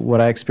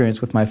what I experienced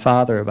with my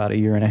father about a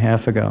year and a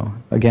half ago.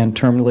 Again,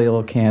 terminally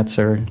ill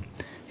cancer,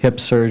 hip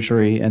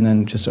surgery, and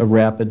then just a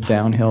rapid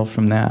downhill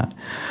from that.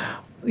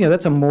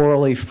 That's a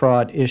morally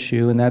fraught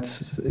issue, and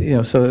that's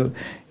so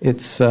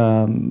it's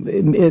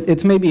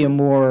maybe a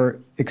more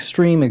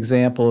extreme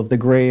example of the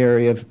gray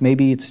area of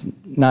maybe it's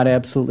not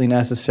absolutely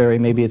necessary,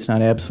 maybe it's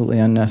not absolutely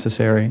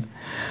unnecessary.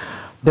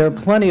 There are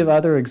plenty of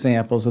other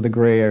examples of the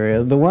gray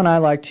area. The one I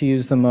like to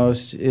use the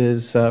most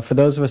is for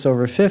those of us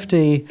over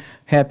 50,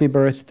 happy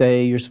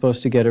birthday, you're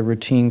supposed to get a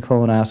routine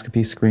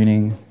colonoscopy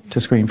screening to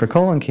screen for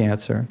colon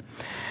cancer.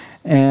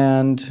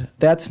 And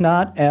that's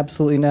not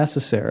absolutely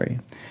necessary.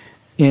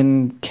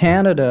 In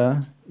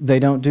Canada, they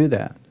don't do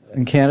that.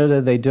 In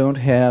Canada, they don't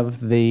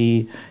have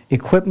the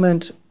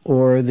equipment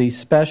or the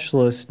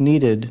specialists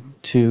needed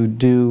to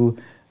do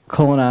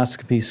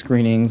colonoscopy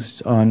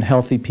screenings on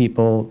healthy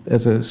people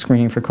as a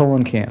screening for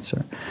colon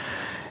cancer.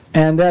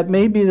 And that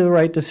may be the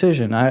right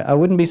decision. I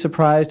wouldn't be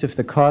surprised if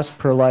the cost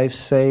per life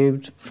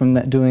saved from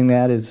doing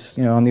that is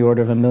on the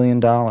order of $1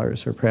 million or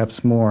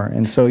perhaps more.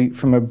 And so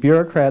from a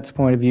bureaucrat's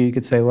point of view, you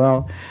could say,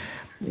 well,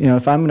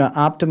 if I'm going to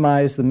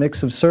optimize the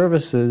mix of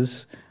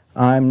services,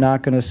 I'm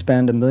not going to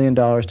spend $1 million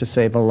to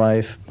save a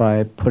life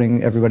by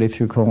putting everybody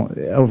through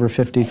over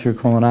 50 through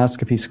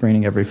colonoscopy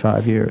screening every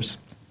 5 years.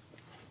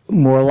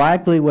 More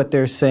likely what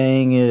they're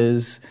saying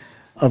is,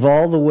 of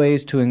all the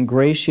ways to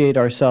ingratiate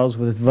ourselves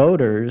with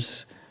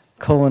voters,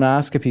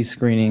 colonoscopy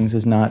screenings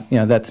is not,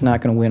 that's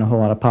not going to win a whole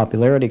lot of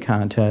popularity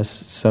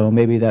contests, so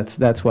maybe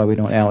that's why we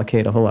don't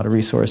allocate a whole lot of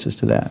resources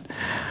to that.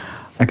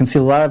 I can see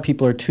a lot of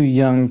people are too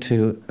young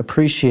to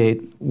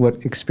appreciate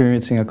what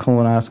experiencing a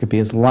colonoscopy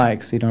is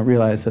like, so you don't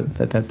realize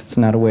that's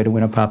not a way to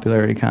win a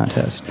popularity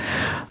contest.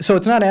 So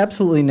it's not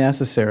absolutely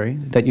necessary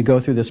that you go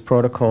through this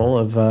protocol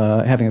of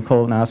having a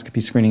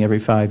colonoscopy screening every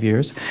 5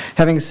 years.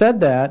 Having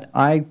said that,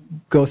 I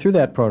go through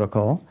that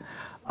protocol.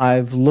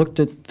 I've looked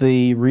at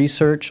the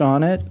research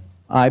on it.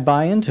 I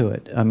buy into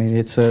it. I mean,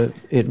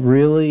 it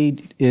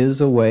really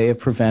is a way of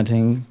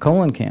preventing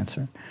colon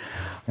cancer.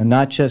 And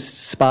not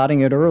just spotting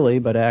it early,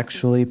 but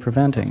actually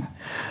preventing.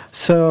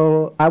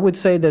 So I would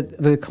say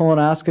that the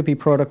colonoscopy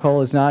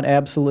protocol is not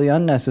absolutely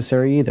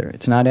unnecessary either.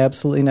 It's not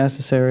absolutely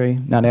necessary,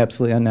 not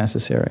absolutely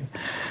unnecessary.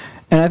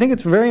 And I think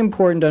it's very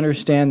important to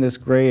understand this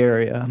gray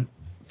area.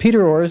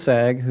 Peter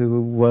Orszag,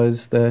 who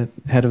was the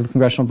head of the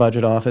Congressional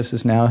Budget Office,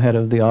 is now head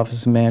of the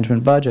Office of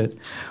Management Budget,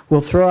 will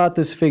throw out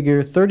this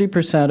figure: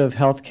 30% of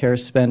health care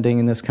spending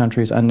in this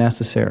country is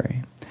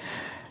unnecessary.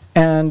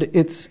 And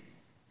it's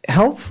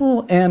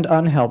helpful and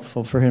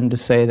unhelpful for him to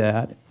say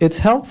that. It's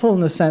helpful in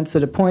the sense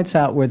that it points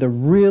out where the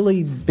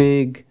really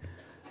big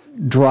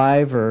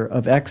driver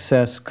of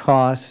excess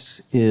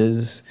costs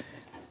is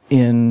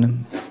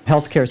in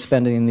healthcare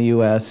spending in the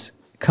U.S.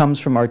 comes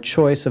from our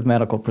choice of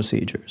medical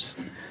procedures.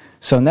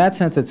 So in that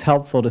sense, it's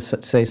helpful to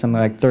say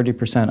something like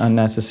 30%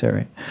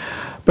 unnecessary.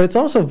 But it's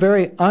also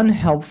very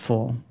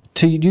unhelpful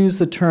to use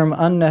the term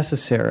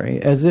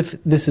unnecessary as if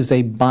this is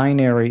a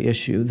binary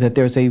issue, that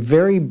there's a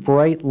very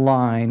bright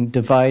line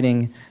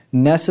dividing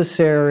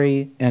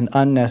necessary and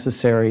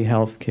unnecessary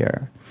health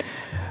care.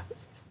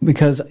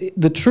 Because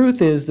the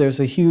truth is there's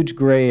a huge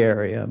gray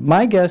area.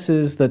 My guess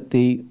is that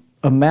the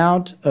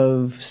amount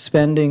of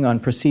spending on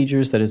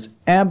procedures that is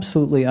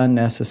absolutely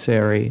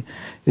unnecessary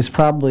is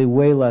probably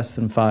way less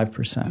than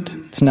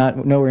 5%. It's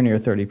nowhere near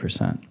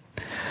 30%.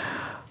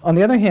 On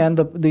the other hand,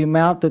 the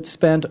amount that's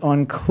spent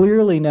on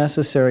clearly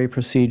necessary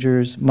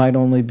procedures might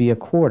only be a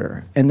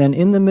quarter. And then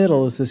in the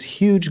middle is this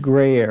huge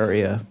gray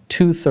area,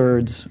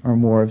 2/3 or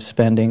more of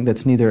spending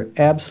that's neither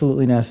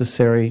absolutely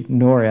necessary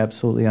nor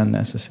absolutely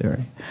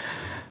unnecessary.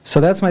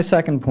 So that's my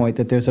second point,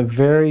 that there's a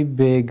very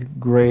big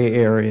gray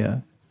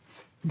area.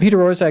 Peter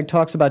Orszag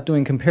talks about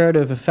doing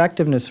comparative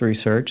effectiveness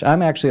research.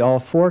 I'm actually all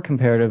for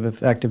comparative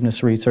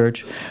effectiveness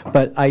research,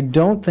 but I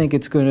don't think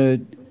it's going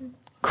to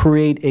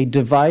create a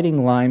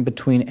dividing line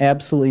between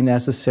absolutely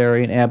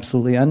necessary and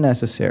absolutely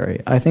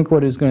unnecessary. I think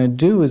what it's going to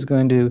do is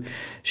going to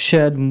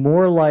shed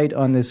more light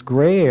on this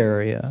gray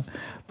area,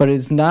 but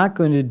it's not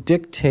going to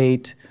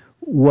dictate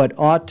what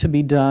ought to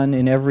be done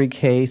in every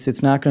case.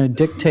 It's not going to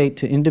dictate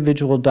to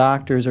individual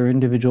doctors or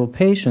individual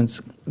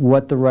patients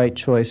what the right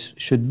choice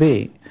should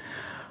be.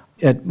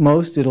 At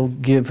most, it'll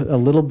give a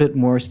little bit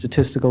more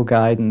statistical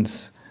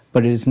guidance,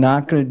 but it is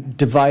not going to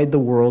divide the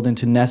world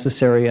into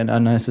necessary and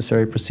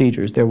unnecessary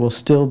procedures. There will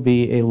still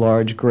be a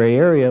large gray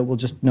area. We'll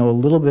just know a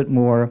little bit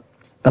more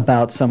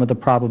about some of the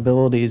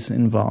probabilities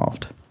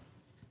involved.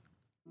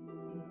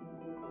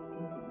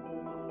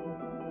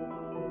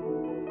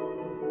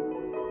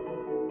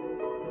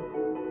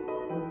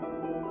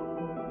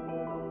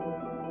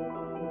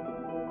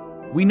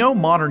 We know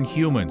modern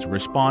humans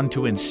respond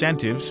to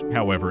incentives,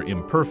 however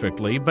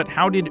imperfectly, but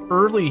how did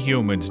early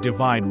humans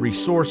divide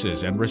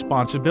resources and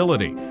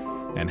responsibility?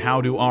 And how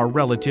do our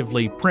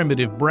relatively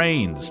primitive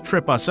brains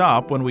trip us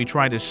up when we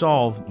try to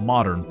solve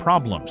modern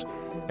problems?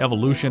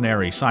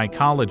 Evolutionary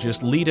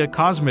psychologist Lita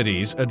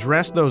Cosmides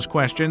addressed those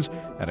questions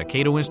at a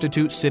Cato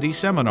Institute City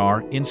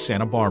seminar in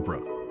Santa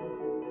Barbara.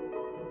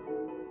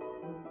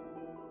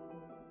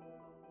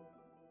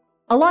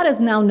 A lot is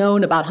now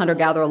known about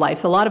hunter-gatherer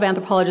life. A lot of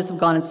anthropologists have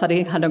gone and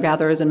studied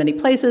hunter-gatherers in many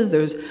places.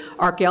 There's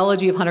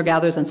archaeology of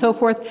hunter-gatherers and so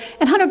forth.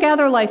 And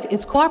hunter-gatherer life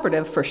is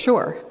cooperative for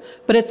sure,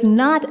 but it's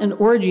not an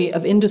orgy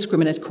of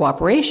indiscriminate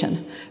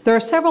cooperation. There are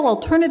several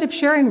alternative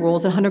sharing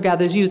rules that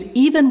hunter-gatherers use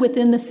even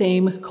within the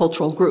same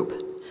cultural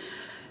group.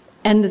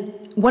 And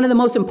one of the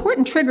most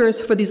important triggers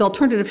for these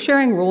alternative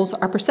sharing rules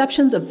are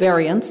perceptions of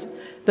variance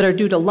that are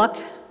due to luck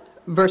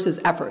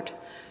versus effort.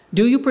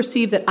 Do you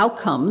perceive that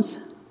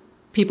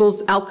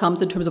people's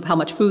outcomes in terms of how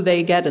much food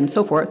they get and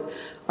so forth,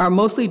 are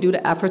mostly due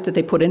to effort that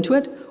they put into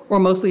it or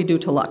mostly due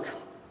to luck?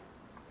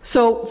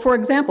 So, for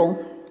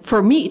example,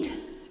 for meat,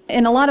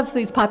 in a lot of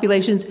these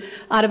populations,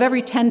 out of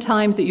every 10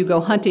 times that you go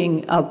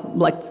hunting,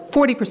 like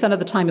 40% of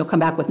the time you'll come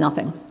back with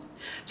nothing.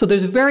 So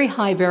there's very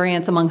high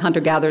variance among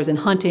hunter-gatherers in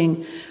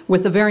hunting,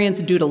 with the variance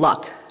due to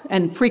luck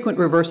and frequent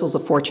reversals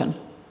of fortune.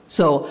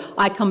 So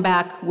I come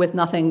back with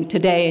nothing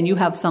today and you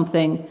have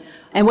something,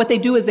 and what they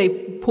do is they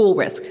pool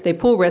risk. They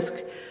pool risk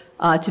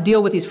to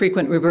deal with these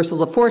frequent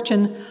reversals of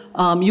fortune.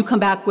 You come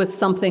back with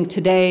something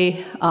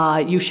today,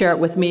 you share it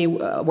with me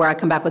where I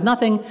come back with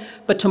nothing,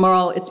 but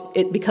tomorrow,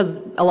 because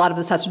a lot of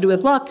this has to do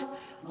with luck,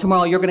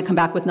 tomorrow you're going to come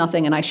back with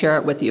nothing and I share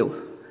it with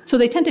you. So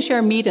they tend to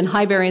share meat and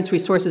high variance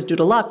resources due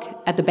to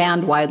luck at the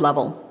band-wide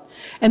level.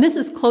 And this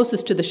is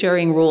closest to the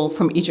sharing rule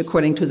from each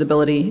according to his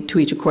ability to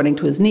each according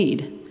to his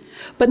need.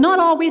 But not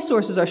all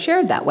resources are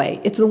shared that way.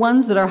 It's the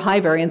ones that are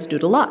high variance due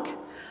to luck.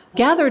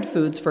 Gathered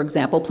foods, for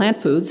example,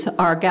 plant foods,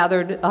 are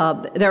gathered,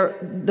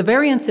 the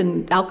variance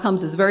in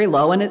outcomes is very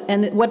low,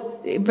 and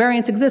what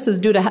variance exists is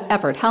due to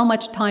effort. How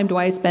much time do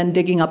I spend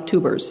digging up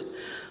tubers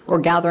or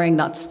gathering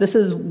nuts? This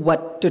is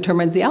what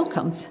determines the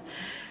outcomes.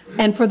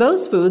 And for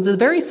those foods, the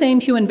very same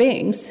human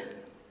beings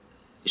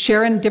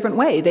share in a different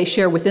way. They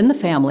share within the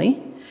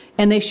family,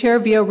 and they share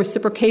via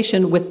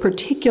reciprocation with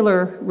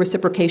particular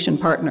reciprocation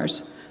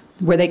partners,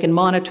 where they can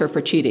monitor for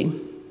cheating.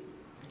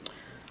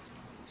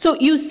 So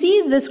you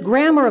see this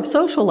grammar of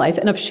social life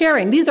and of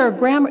sharing. It's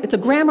a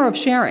grammar of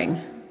sharing,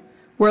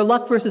 where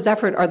luck versus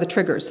effort are the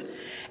triggers.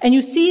 And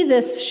you see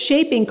this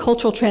shaping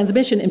cultural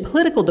transmission in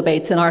political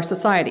debates in our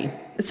society.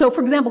 So,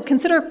 for example,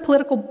 consider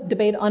political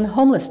debate on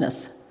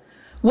homelessness.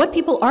 What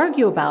people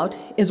argue about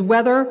is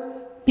whether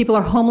people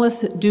are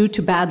homeless due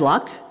to bad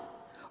luck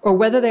or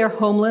whether they are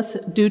homeless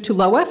due to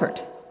low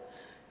effort.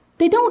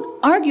 They don't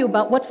argue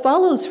about what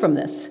follows from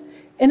this.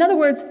 In other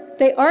words,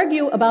 they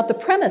argue about the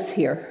premise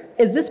here.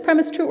 Is this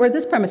premise true or is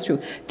this premise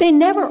true? They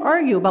never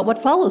argue about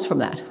what follows from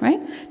that, right?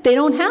 They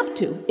don't have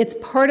to. It's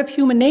part of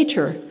human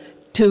nature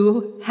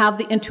to have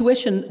the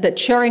intuition that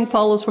sharing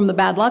follows from the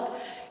bad luck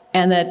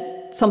and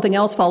that something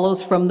else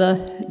follows from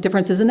the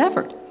differences in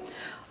effort.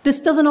 This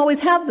doesn't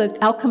always have the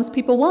outcomes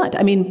people want.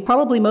 I mean,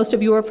 probably most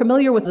of you are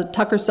familiar with the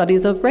Tucker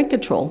studies of rent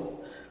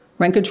control.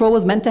 Rent control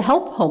was meant to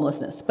help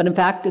homelessness, but in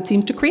fact, it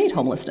seems to create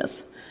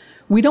homelessness.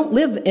 We don't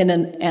live in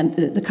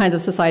the kinds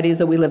of societies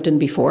that we lived in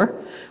before.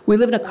 We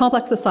live in a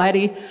complex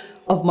society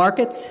of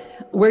markets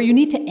where you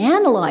need to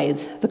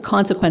analyze the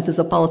consequences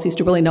of policies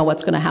to really know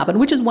what's going to happen,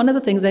 which is one of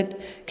the things that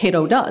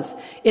Cato does.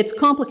 It's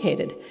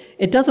complicated.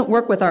 It doesn't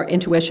work with our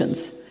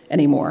intuitions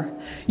anymore.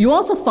 You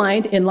also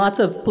find in lots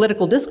of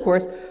political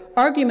discourse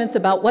arguments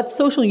about what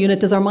social unit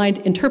does our mind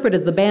interpret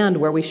as the band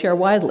where we share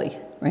widely,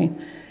 right?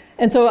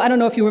 And so I don't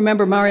know if you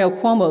remember Mario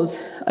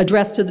Cuomo's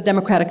address to the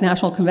Democratic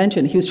National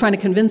Convention. He was trying to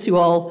convince you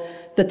all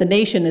that the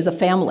nation is a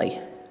family,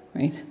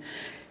 right?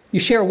 You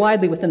share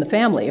widely within the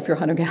family if you're a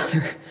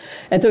hunter-gatherer.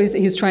 And so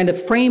he's trying to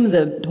frame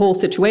the whole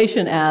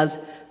situation as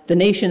the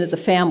nation is a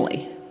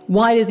family.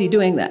 Why is he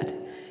doing that?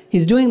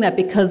 He's doing that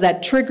because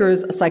that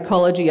triggers a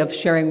psychology of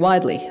sharing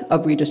widely,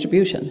 of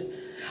redistribution.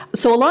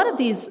 So a lot of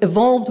these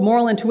evolved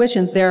moral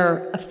intuitions,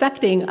 they're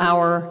affecting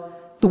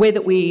the way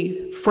that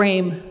we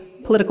frame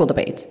political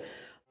debates.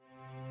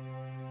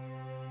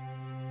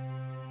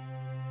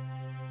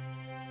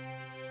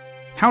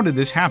 How did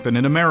this happen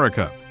in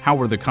America? How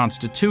were the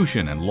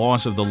Constitution and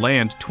laws of the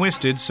land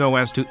twisted so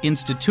as to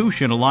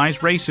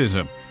institutionalize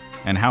racism?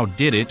 And how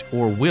did it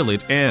or will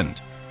it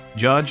end?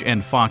 Judge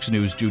and Fox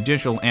News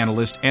judicial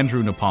analyst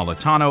Andrew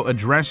Napolitano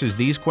addresses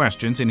these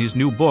questions in his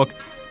new book,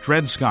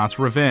 Dred Scott's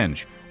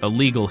Revenge: A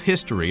Legal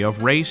History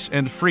of Race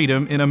and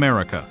Freedom in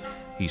America.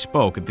 He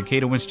spoke at the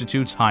Cato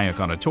Institute's Hayek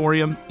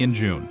Auditorium in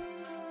June.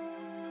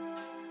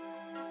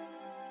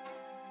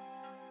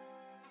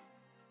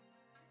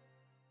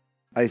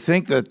 I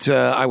think that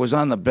I was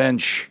on the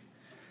bench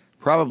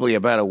probably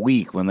about a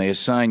week when they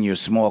assign you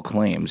small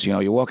claims. You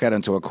know, you walk out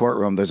into a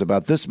courtroom, there's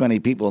about this many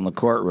people in the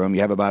courtroom.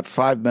 You have about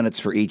 5 minutes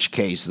for each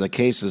case. The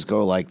cases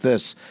go like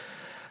this.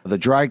 The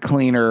dry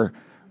cleaner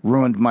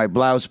ruined my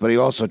blouse, but he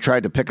also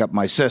tried to pick up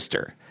my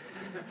sister.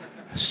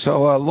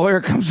 So a lawyer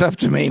comes up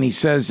to me and he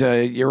says,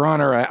 Your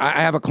Honor, I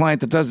have a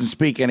client that doesn't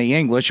speak any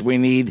English. We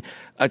need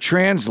a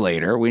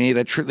translator. We need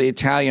the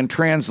Italian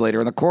translator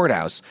in the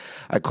courthouse.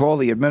 I call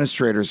the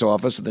administrator's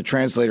office, and the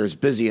translator is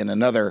busy in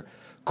another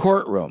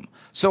courtroom.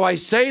 So I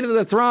say to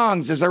the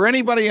throngs, is there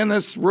anybody in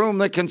this room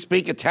that can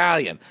speak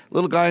Italian?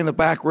 Little guy in the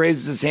back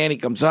raises his hand. He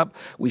comes up.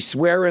 We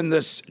swear in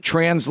this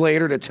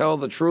translator to tell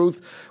the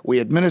truth. We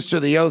administer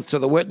the oath to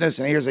the witness,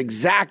 and here's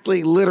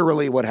exactly,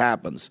 literally what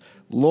happens.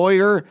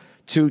 Lawyer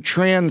to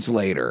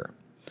translator.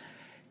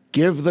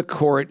 Give the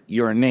court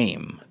your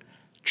name.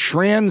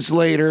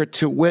 Translator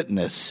to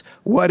witness.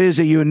 What is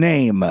it you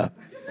name?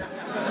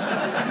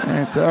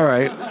 That's all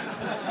right.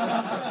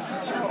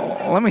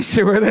 Let me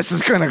see where this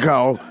is going to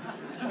go.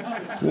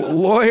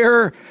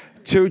 Lawyer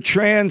to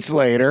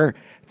translator,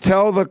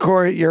 tell the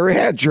court your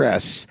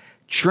address.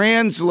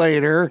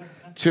 Translator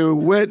to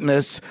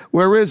witness,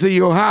 where is it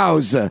your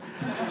house?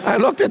 I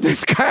looked at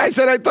this guy, I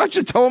said, I thought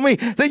you told me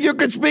that you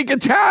could speak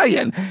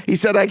Italian. He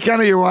said, I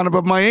can, Your Honor,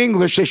 but my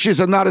English, she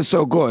said, not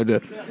so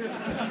good.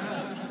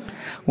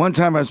 One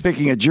time I was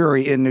picking a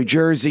jury in New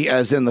Jersey,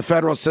 as in the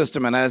federal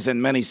system and as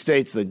in many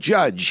states, the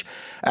judge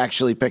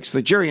actually picks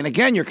the jury. And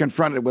again, you're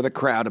confronted with a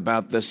crowd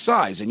about this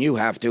size, and you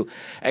have to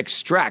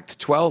extract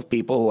 12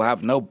 people who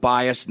have no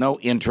bias, no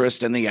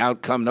interest in the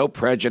outcome, no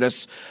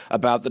prejudice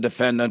about the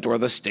defendant or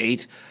the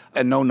state,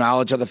 and no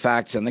knowledge of the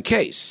facts in the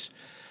case.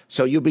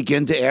 So you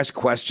begin to ask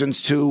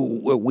questions to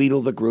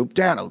wheedle the group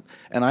down.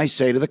 And I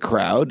say to the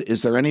crowd,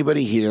 is there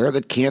anybody here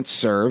that can't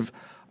serve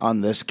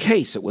on this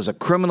case? It was a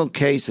criminal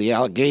case. The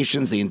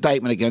allegations, the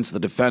indictment against the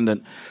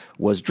defendant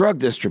was drug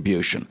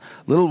distribution.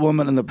 Little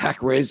woman in the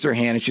back raised her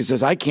hand and she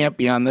says, I can't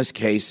be on this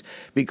case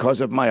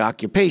because of my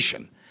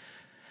occupation.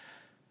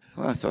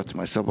 Well, I thought to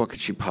myself, what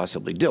could she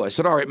possibly do? I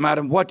said, all right,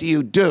 madam, what do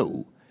you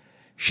do?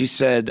 She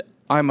said,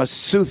 I'm a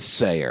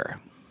soothsayer.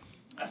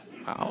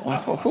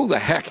 Oh, who the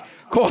heck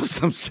calls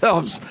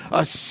themselves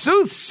a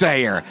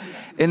soothsayer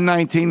in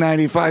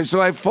 1995?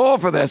 So I fall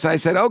for this. I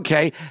said,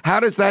 okay,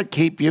 how does that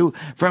keep you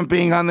from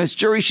being on this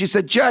jury? She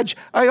said, Judge,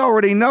 I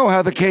already know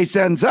how the case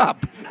ends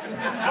up.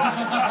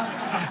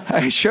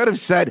 I should have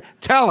said,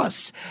 tell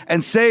us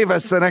and save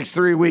us the next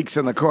 3 weeks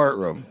in the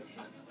courtroom.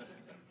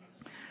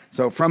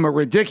 So from a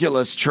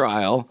ridiculous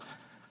trial,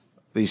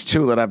 these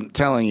two that I'm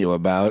telling you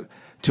about,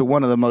 to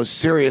one of the most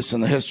serious in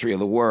the history of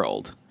the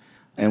world,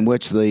 in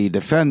which the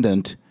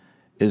defendant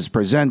is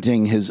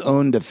presenting his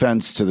own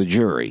defense to the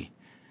jury.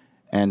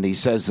 And he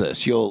says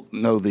this. You'll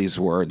know these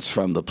words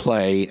from the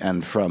play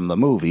and from the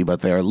movie,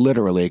 but they are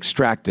literally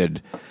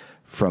extracted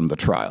from the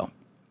trial.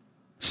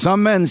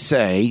 Some men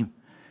say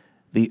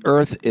the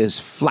earth is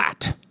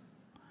flat,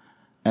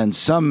 and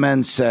some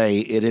men say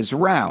it is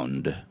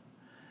round.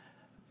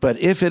 But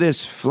if it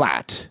is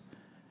flat,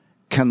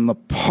 can the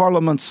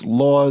Parliament's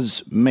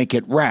laws make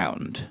it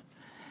round?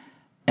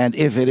 And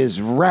if it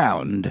is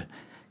round,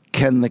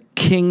 can the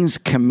king's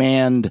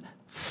command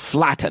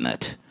flatten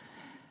it?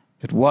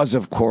 It was,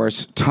 of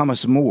course,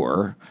 Thomas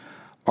More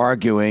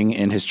arguing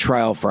in his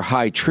trial for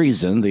high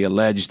treason, the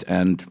alleged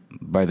and,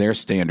 by their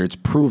standards,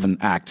 proven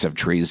acts of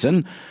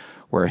treason,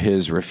 where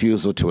his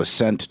refusal to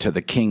assent to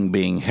the king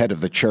being head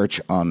of the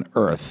church on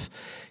earth.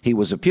 He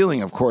was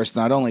appealing, of course,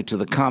 not only to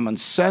the common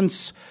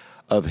sense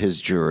of his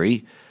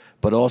jury,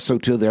 but also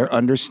to their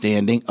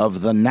understanding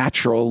of the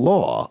natural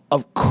law.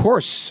 Of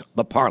course,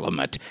 the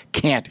Parliament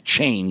can't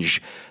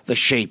change the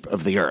shape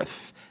of the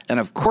earth. And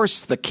of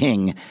course, the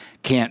king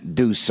can't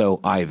do so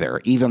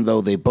either, even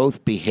though they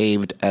both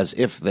behaved as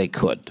if they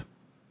could.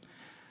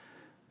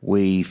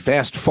 We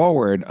fast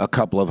forward a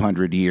couple of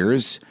hundred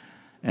years,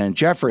 and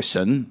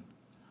Jefferson,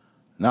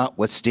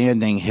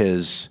 notwithstanding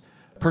his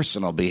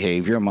personal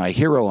behavior, my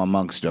hero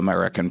amongst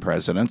American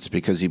presidents,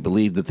 because he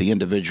believed that the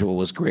individual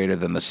was greater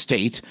than the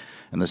state,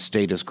 and the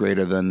state is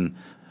greater than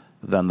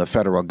the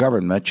federal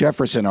government.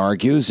 Jefferson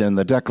argues in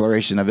the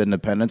Declaration of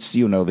Independence,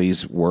 you know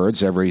these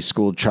words, every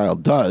school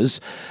child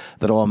does,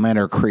 that all men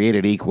are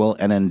created equal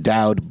and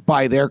endowed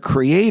by their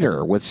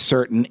Creator with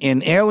certain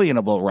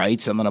inalienable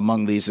rights, and that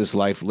among these is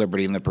life,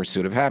 liberty, and the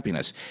pursuit of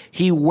happiness.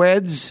 He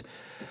weds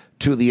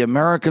to the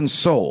American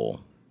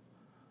soul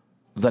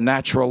the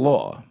natural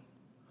law.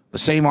 The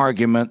same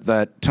argument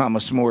that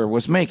Thomas More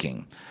was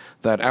making,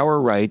 that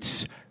our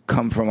rights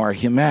come from our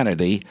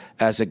humanity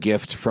as a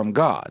gift from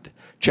God.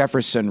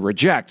 Jefferson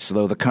rejects,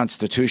 though the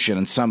Constitution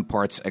in some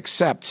parts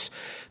accepts,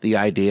 the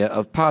idea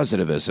of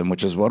positivism,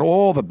 which is what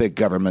all the big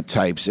government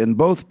types in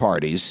both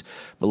parties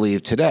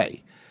believe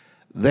today.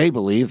 They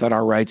believe that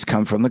our rights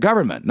come from the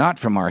government, not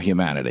from our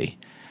humanity.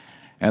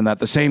 and that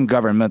the same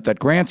government that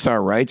grants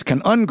our rights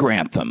can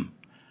ungrant them.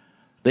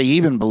 They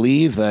even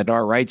believe that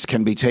our rights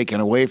can be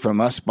taken away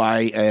from us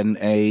by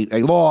a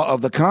law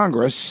of the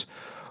Congress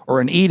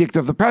or an edict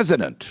of the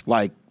president,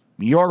 like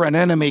you're an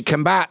enemy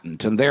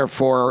combatant and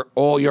therefore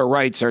all your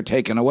rights are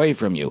taken away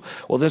from you.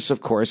 Well, this, of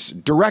course,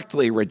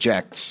 directly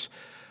rejects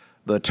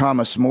the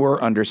Thomas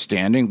More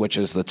understanding, which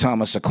is the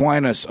Thomas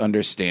Aquinas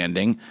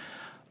understanding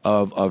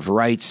of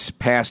rights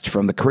passed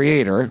from the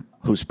Creator,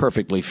 who's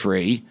perfectly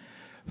free,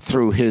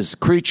 through his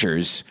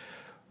creatures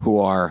who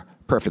are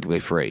perfectly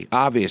free.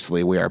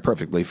 Obviously, we are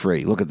perfectly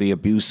free. Look at the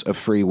abuse of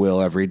free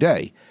will every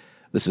day.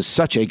 This is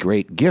such a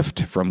great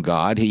gift from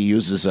God. He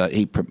uses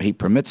he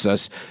permits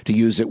us to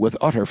use it with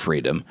utter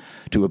freedom,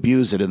 to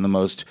abuse it in the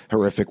most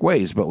horrific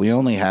ways, but we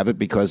only have it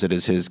because it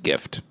is his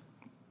gift.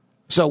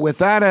 So with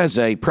that as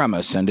a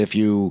premise, and if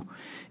you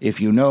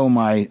know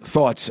my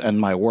thoughts and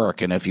my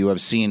work, and if you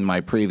have seen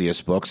my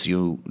previous books,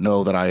 you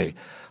know that I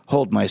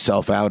hold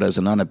myself out as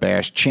an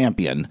unabashed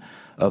champion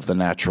of the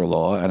natural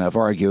law, and I've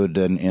argued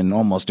in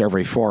almost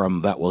every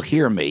forum that will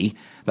hear me,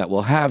 that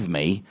will have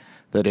me,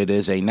 that it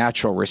is a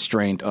natural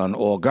restraint on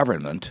all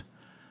government.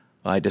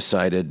 I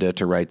decided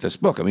to write this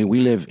book. I mean, we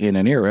live in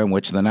an era in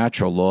which the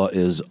natural law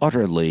is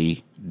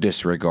utterly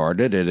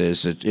disregarded. It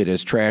is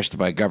trashed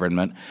by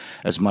government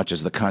as much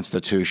as the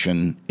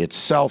Constitution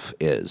itself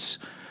is.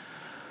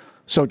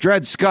 So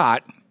Dred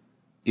Scott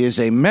is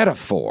a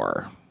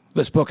metaphor.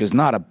 This book is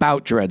not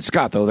about Dred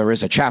Scott, though there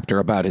is a chapter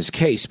about his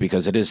case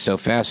because it is so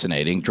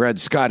fascinating. Dred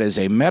Scott is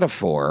a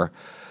metaphor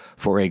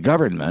for a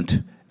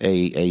government,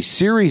 a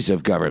series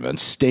of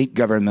governments, state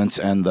governments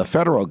and the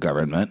federal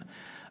government,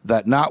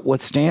 that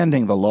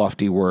notwithstanding the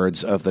lofty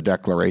words of the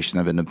Declaration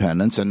of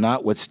Independence and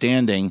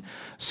notwithstanding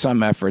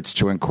some efforts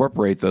to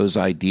incorporate those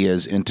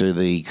ideas into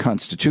the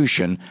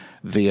Constitution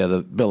via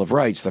the Bill of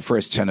Rights, the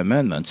first 10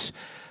 amendments,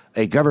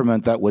 a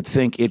government that would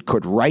think it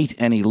could write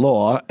any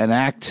law,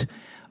 enact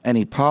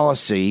any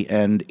policy,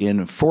 and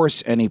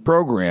enforce any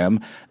program,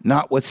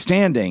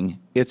 notwithstanding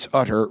its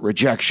utter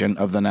rejection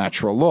of the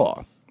natural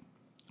law.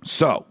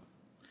 So,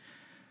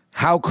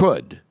 how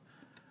could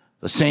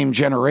the same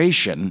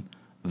generation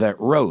that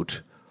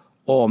wrote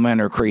all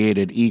men are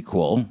created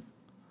equal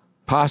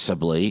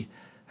possibly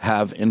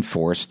have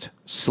enforced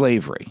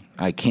slavery?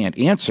 I can't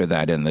answer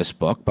that in this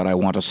book, but I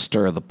want to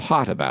stir the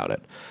pot about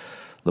it.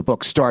 The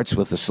book starts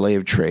with the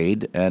slave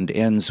trade and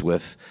ends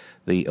with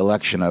the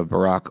election of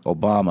Barack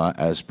Obama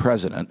as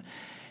president,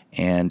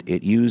 and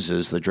it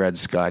uses the Dred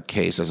Scott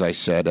case, as I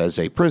said, as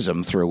a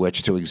prism through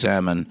which to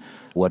examine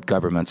what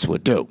governments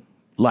would do.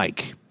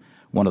 Like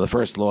one of the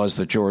first laws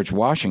that George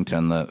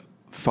Washington, the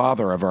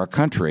father of our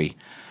country,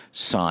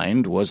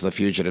 signed was the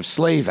Fugitive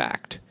Slave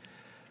Act,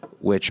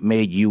 which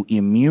made you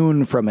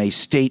immune from a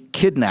state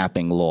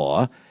kidnapping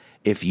law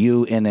if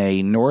you in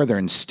a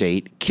northern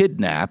state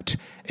kidnapped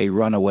a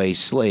runaway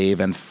slave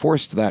and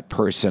forced that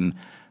person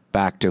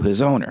back to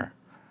his owner.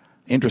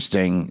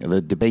 Interesting, the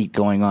debate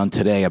going on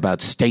today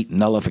about state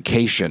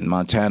nullification.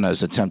 Montana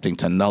is attempting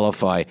to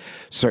nullify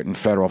certain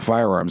federal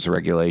firearms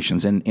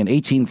regulations. In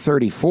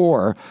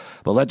 1834,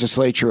 the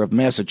legislature of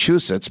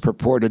Massachusetts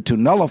purported to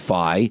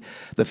nullify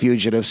the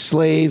fugitive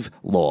slave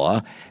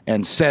law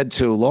and said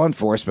to law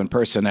enforcement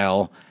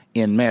personnel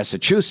in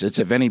Massachusetts,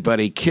 if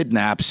anybody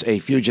kidnaps a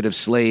fugitive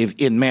slave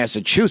in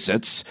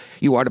Massachusetts,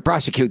 you are to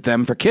prosecute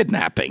them for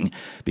kidnapping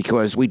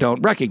because we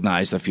don't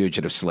recognize the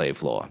fugitive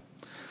slave law.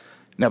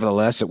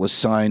 Nevertheless, it was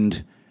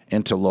signed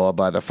into law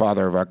by the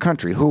father of our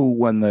country, who,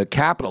 when the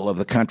capital of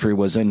the country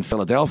was in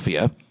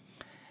Philadelphia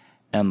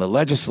and the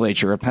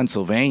legislature of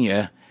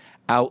Pennsylvania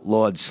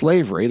outlawed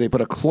slavery, they put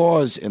a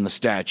clause in the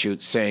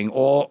statute saying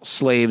all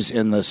slaves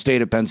in the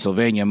state of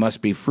Pennsylvania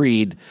must be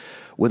freed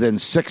within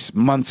 6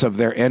 months of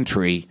their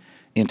entry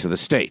into the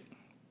state.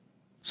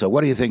 So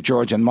what do you think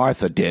George and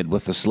Martha did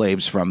with the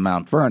slaves from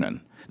Mount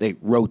Vernon? They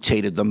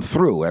rotated them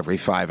through every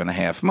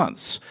 5.5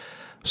 months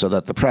so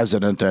that the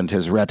president and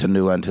his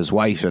retinue and his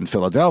wife in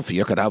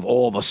Philadelphia could have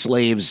all the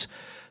slaves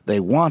they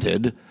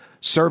wanted,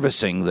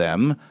 servicing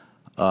them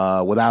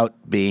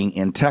without being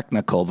in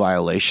technical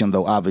violation,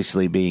 though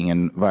obviously being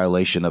in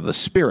violation of the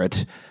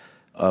spirit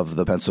of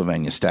the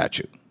Pennsylvania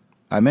statute.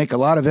 I make a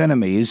lot of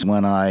enemies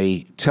when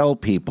I tell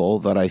people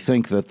that I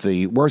think that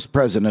the worst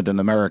president in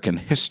American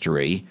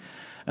history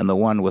and the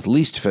one with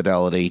least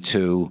fidelity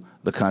to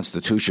the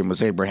Constitution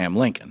was Abraham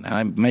Lincoln. And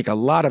I make a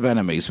lot of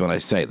enemies when I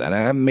say that. I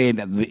haven't made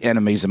the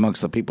enemies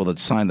amongst the people that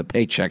signed the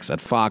paychecks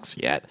at Fox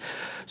yet,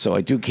 so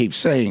I do keep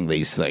saying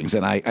these things.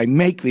 And I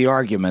make the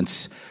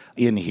arguments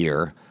in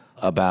here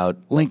about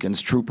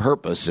Lincoln's true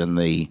purpose in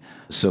the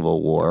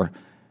Civil War.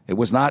 It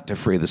was not to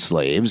free the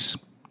slaves.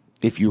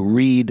 If you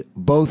read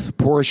both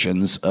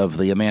portions of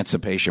the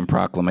Emancipation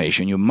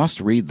Proclamation, you must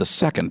read the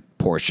second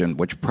portion,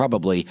 which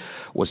probably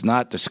was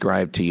not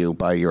described to you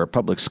by your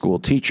public school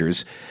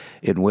teachers,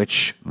 in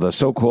which the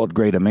so-called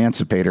Great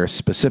Emancipator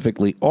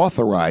specifically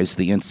authorized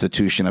the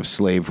institution of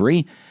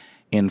slavery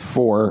in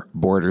 4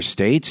 border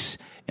states,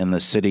 in the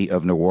city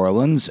of New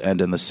Orleans, and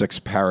in the 6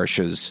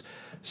 parishes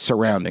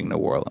surrounding New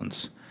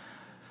Orleans.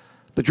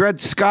 The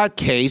Dred Scott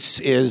case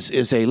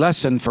is a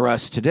lesson for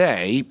us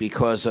today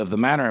because of the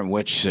manner in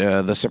which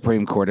the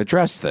Supreme Court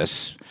addressed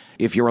this.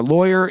 If you're a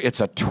lawyer,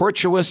 it's a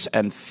tortuous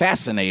and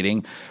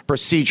fascinating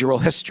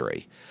procedural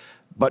history.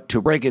 But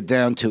to break it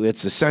down to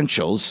its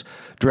essentials,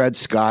 Dred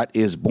Scott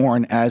is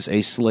born as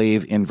a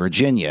slave in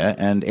Virginia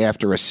and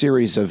after a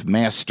series of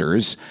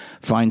masters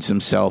finds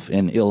himself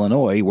in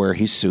Illinois where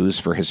he sues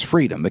for his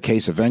freedom. The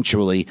case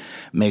eventually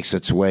makes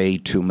its way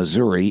to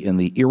Missouri in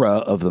the era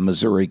of the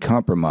Missouri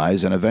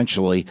Compromise, and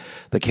eventually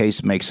the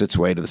case makes its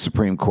way to the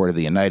Supreme Court of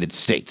the United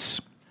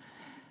States.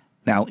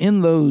 Now,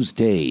 in those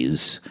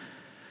days,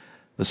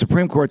 the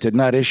Supreme Court did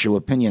not issue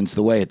opinions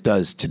the way it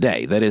does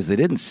today. That is, they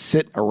didn't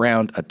sit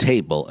around a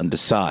table and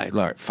decide,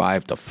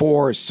 5-4,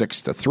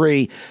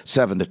 6-3,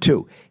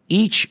 7-2.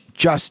 Each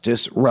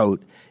justice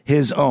wrote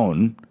his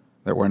own.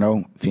 There were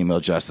no female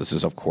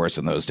justices, of course,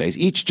 in those days.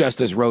 Each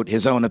justice wrote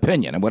his own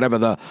opinion, and whatever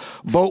the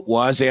vote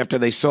was after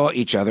they saw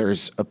each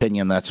other's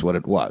opinion, that's what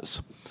it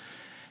was.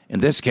 In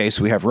this case,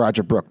 we have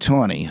Roger Brooke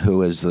Taney,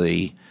 who is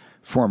the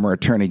former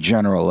Attorney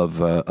General of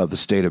the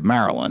state of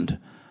Maryland,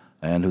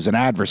 and who's an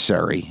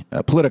adversary,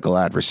 a political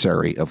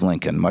adversary of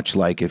Lincoln, much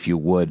like, if you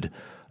would,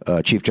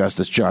 Chief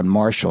Justice John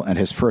Marshall and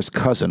his first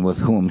cousin with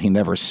whom he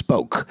never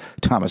spoke,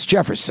 Thomas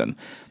Jefferson.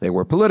 They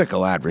were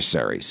political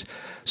adversaries.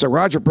 So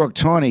Roger Brooke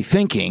Taney,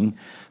 thinking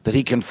that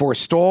he can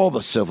forestall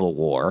the Civil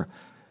War,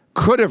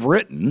 could have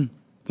written,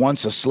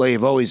 once a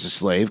slave, always a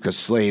slave, because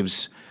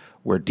slaves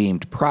were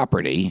deemed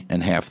property in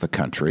half the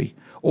country,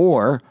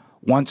 or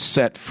once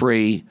set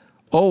free,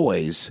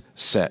 always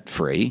set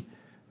free,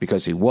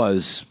 because he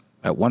was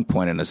at one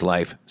point in his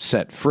life,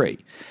 set free.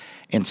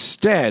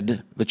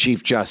 Instead, the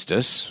Chief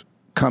Justice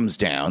comes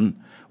down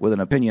with an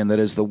opinion that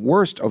is the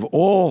worst of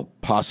all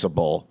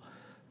possible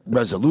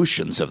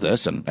resolutions of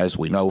this, and as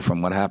we know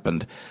from what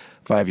happened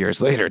 5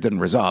 years later, it didn't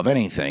resolve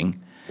anything,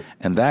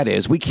 and that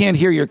is, we can't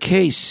hear your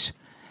case,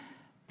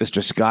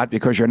 Mr. Scott,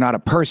 because you're not a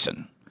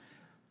person.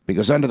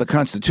 Because under the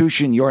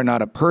Constitution, you're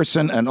not a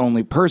person, and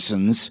only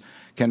persons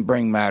can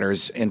bring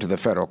matters into the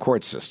federal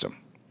court system.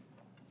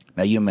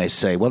 Now, you may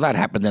say, well, that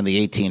happened in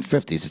the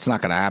 1850s. It's not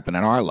going to happen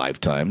in our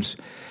lifetimes.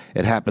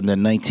 It happened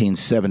in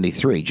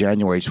 1973,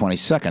 January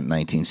 22nd,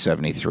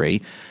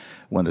 1973,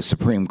 when the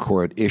Supreme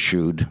Court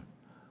issued,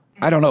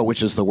 I don't know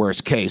which is the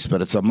worst case,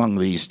 but it's among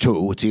these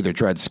two. It's either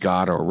Dred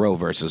Scott or Roe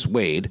versus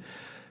Wade.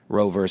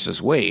 Roe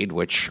versus Wade,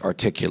 which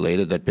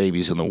articulated that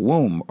babies in the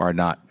womb are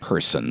not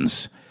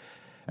persons,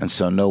 and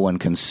so no one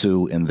can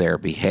sue in their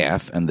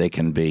behalf, and they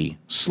can be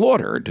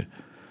slaughtered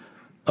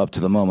up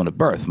to the moment of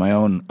birth. My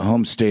own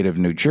home state of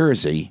New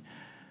Jersey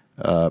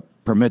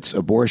permits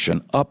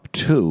abortion up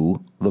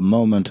to the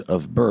moment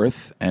of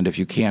birth, and if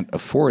you can't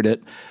afford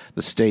it,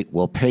 the state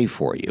will pay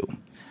for you.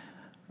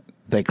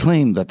 They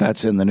claim that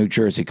that's in the New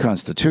Jersey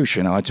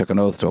Constitution. Now, I took an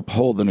oath to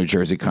uphold the New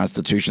Jersey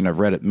Constitution. I've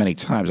read it many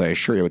times. I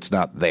assure you it's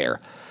not there.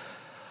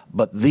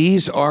 But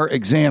these are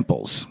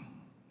examples,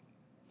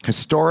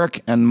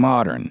 historic and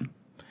modern,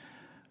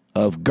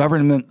 of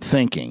government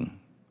thinking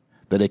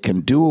that it can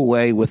do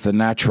away with the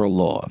natural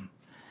law,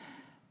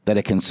 that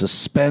it can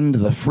suspend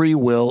the free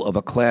will of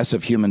a class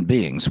of human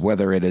beings,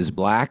 whether it is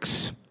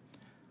blacks,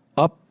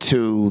 up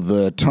to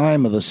the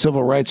time of the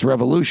Civil Rights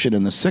Revolution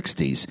in the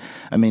 60s.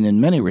 I mean, in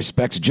many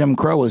respects, Jim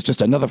Crow was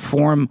just another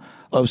form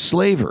of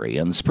slavery,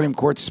 and the Supreme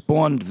Court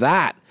spawned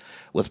that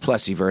with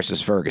Plessy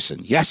versus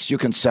Ferguson. Yes, you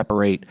can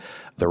separate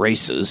the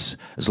races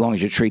as long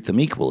as you treat them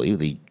equally.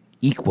 The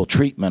equal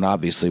treatment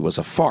obviously was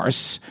a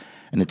farce,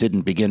 and it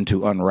didn't begin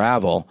to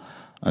unravel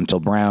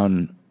until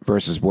Brown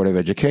versus Board of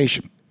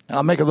Education.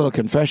 I'll make a little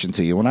confession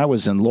to you. When I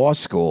was in law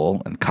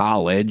school and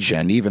college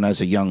and even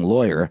as a young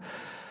lawyer,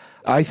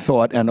 I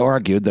thought and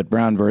argued that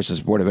Brown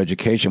versus Board of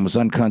Education was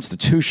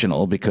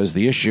unconstitutional because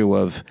the issue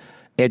of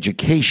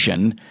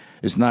education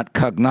is not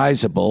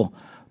cognizable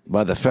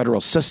by the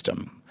federal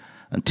system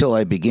until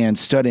I began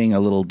studying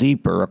a little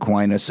deeper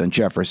Aquinas and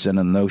Jefferson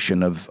and the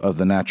notion of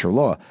the natural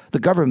law. The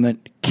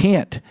government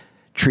can't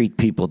treat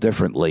people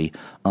differently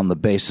on the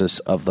basis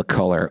of the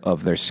color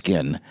of their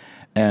skin.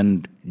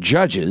 And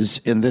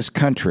judges in this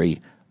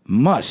country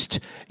must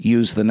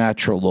use the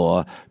natural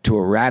law to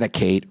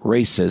eradicate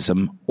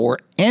racism or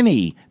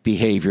any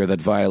behavior that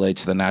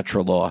violates the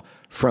natural law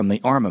from the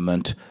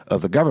armament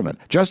of the government.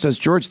 Just as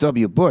George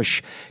W.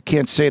 Bush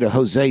can't say to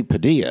Jose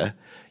Padilla,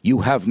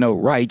 you have no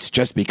rights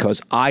just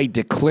because I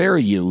declare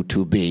you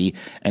to be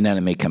an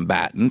enemy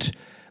combatant,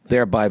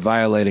 thereby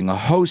violating a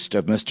host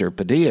of Mr.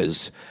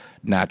 Padilla's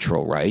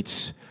natural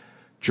rights.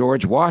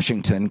 George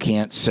Washington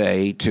can't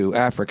say to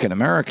African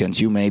Americans,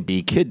 you may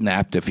be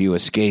kidnapped if you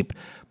escape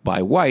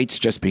by whites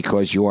just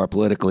because you are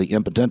politically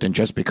impotent and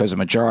just because a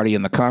majority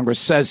in the Congress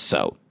says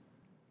so.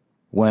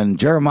 When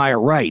Jeremiah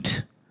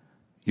Wright,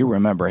 you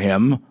remember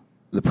him,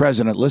 the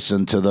president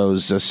listened to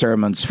those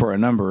sermons for a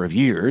number of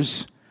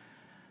years.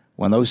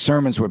 When those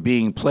sermons were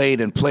being played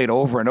and played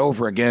over and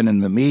over again in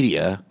the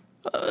media,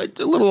 a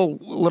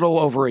little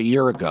over a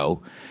year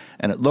ago,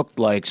 and it looked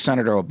like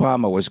Senator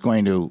Obama was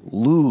going to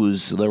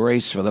lose the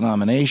race for the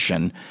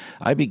nomination,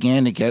 I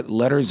began to get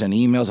letters and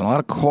emails and a lot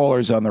of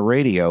callers on the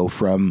radio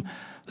from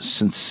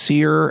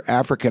sincere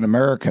African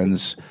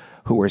Americans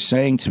who were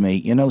saying to me,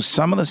 you know,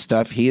 some of the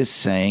stuff he is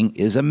saying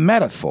is a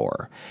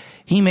metaphor.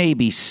 He may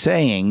be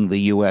saying the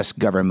U.S.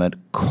 government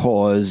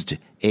caused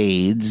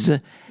AIDS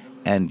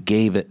and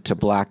gave it to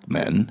black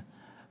men,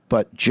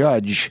 but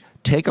Judge,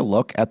 take a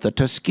look at the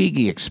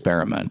Tuskegee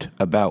experiment,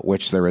 about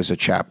which there is a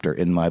chapter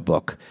in my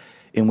book,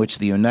 in which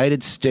the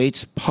United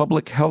States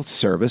Public Health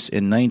Service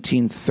in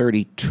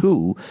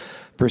 1932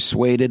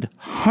 persuaded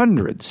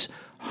hundreds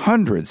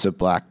of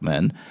black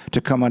men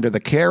to come under the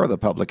care of the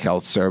Public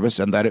Health Service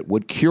and that it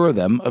would cure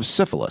them of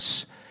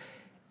syphilis.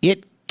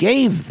 It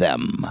gave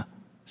them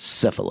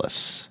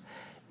syphilis.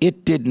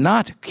 It did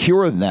not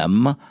cure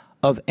them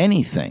of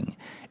anything.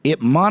 It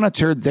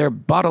monitored their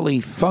bodily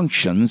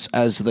functions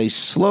as they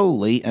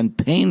slowly and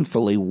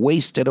painfully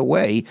wasted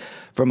away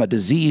from a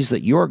disease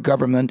that your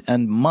government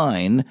and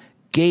mine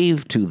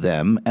gave to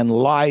them and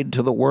lied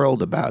to the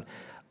world about.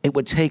 It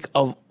would take,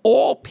 of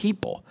all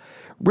people,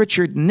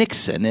 Richard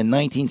Nixon in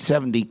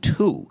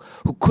 1972,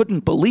 who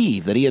couldn't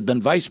believe that he had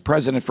been vice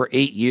president for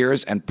 8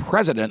 years and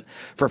president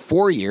for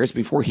 4 years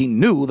before he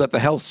knew that the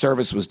health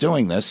service was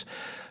doing this,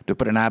 to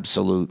put an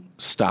absolute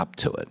stop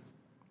to it.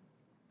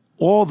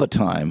 All the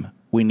time,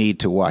 we need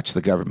to watch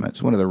the government.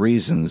 It's one of the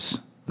reasons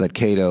that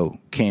Cato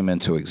came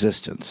into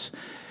existence.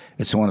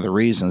 It's one of the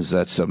reasons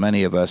that so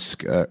many of us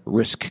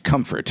risk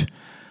comfort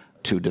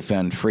to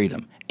defend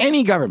freedom.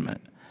 Any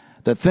government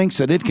that thinks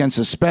that it can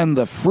suspend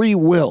the free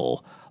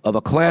will of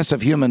a class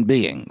of human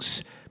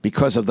beings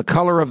because of the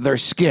color of their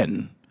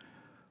skin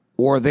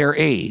or their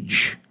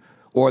age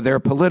or their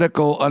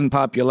political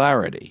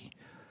unpopularity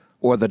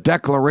or the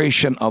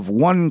declaration of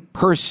one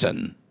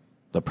person,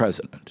 the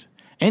president,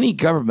 any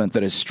government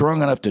that is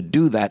strong enough to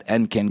do that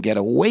and can get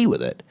away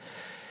with it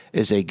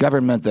is a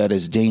government that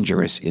is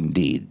dangerous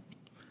indeed,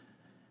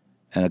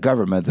 and a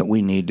government that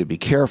we need to be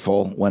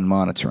careful when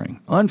monitoring.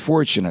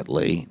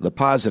 Unfortunately, the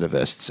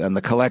positivists and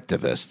the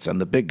collectivists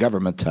and the big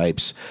government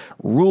types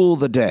rule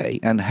the day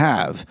and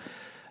have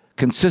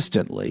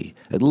consistently,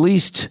 at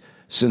least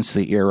since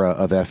the era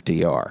of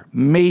FDR,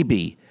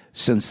 maybe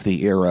since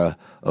the era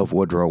of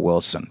Woodrow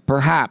Wilson,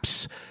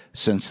 perhaps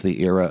since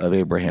the era of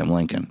Abraham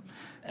Lincoln.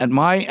 At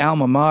my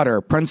alma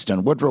mater,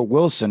 Princeton, Woodrow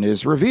Wilson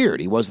is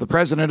revered. He was the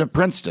president of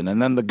Princeton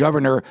and then the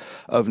governor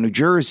of New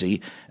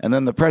Jersey and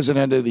then the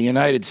president of the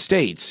United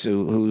States,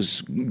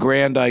 whose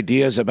grand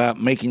ideas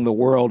about making the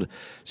world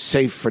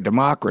safe for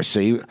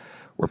democracy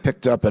were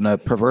picked up in a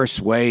perverse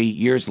way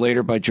years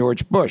later by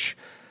George Bush.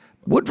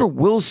 Woodrow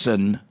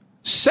Wilson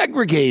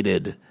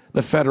segregated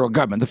the federal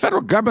government. The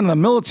federal government and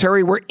the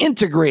military were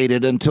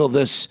integrated until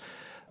this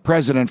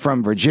president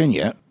from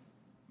Virginia,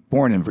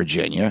 born in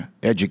Virginia,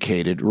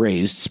 educated,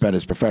 raised, spent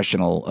his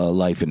professional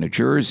life in New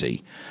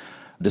Jersey,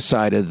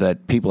 decided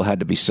that people had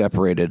to be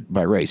separated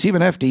by race.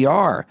 Even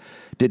FDR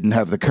didn't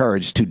have the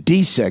courage to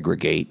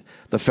desegregate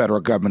the federal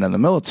government and the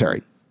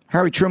military.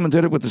 Harry Truman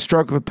did it with the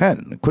stroke of a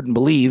pen. I couldn't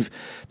believe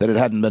that it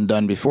hadn't been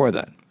done before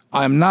that.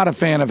 I'm not a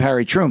fan of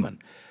Harry Truman,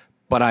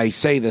 but I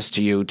say this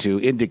to you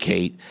to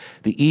indicate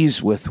the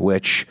ease with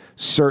which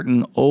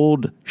certain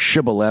old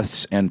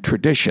shibboleths and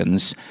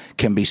traditions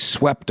can be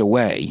swept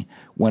away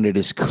when it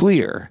is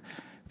clear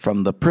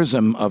from the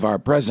prism of our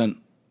present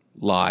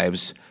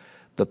lives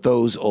that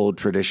those old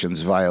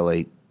traditions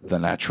violate the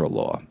natural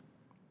law.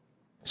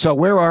 So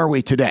where are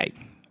we today?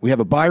 We have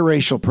a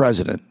biracial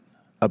president,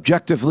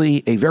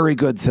 objectively a very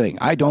good thing.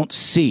 I don't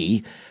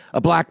see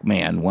a black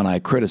man when I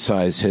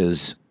criticize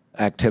his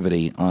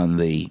activity on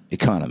the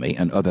economy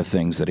and other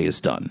things that he has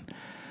done.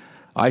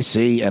 I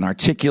see an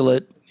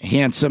articulate,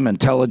 handsome,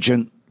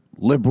 intelligent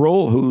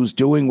liberal who's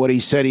doing what he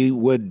said he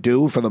would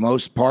do for the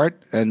most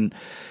part and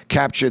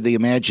capture the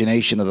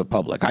imagination of the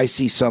public. I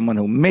see someone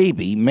who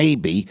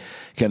maybe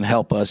can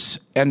help us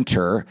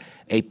enter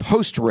a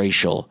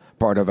post-racial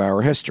part of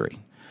our history.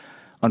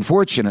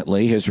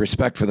 Unfortunately, his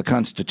respect for the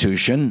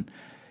Constitution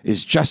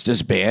is just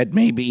as bad,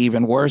 maybe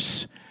even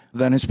worse,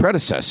 than his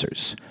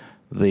predecessors.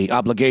 The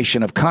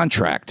obligation of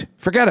contract,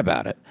 forget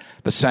about it.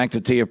 The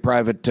sanctity of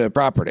private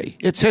property,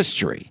 it's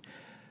history.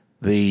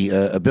 The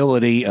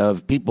ability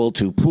of people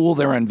to pool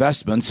their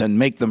investments and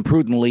make them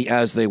prudently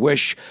as they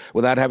wish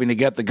without having to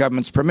get the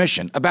government's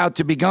permission, about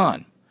to be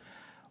gone.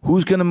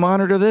 Who's going to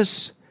monitor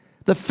this?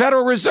 The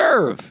Federal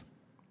Reserve.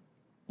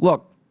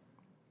 Look,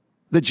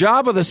 the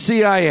job of the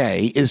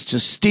CIA is to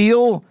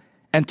steal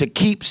and to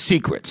keep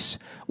secrets.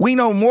 We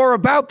know more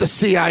about the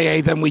CIA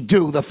than we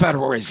do the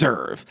Federal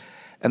Reserve.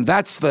 And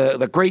that's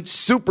the great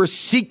super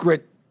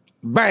secret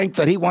bank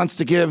that he wants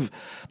to give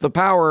the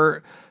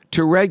power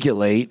to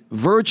regulate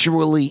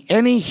virtually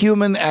any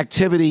human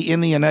activity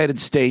in the United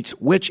States,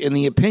 which, in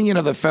the opinion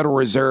of the Federal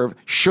Reserve,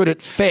 should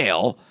it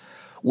fail,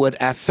 would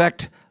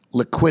affect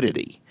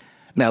liquidity.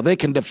 Now, they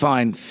can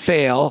define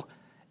fail,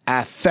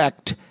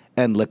 affect,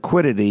 and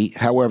liquidity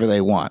however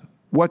they want.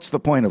 What's the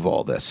point of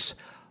all this?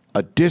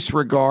 A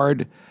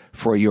disregard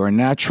for your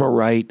natural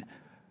right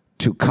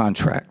to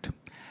contract.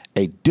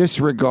 a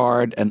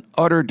disregard, an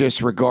utter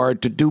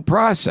disregard to due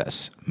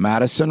process.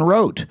 Madison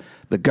wrote,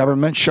 "The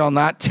government shall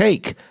not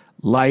take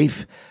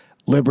life,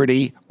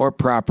 liberty, or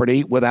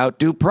property without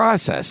due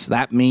process."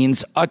 That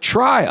means a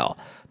trial.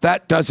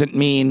 That doesn't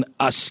mean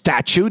a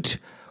statute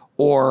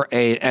or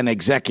an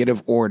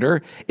executive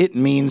order. It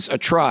means a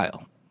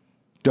trial.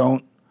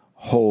 Don't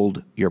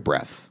hold your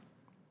breath.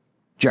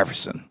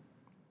 Jefferson.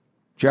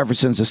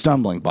 Jefferson's a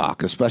stumbling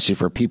block, especially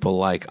for people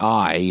like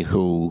I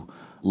who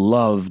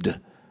loved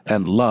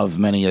and love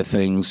many of the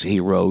things he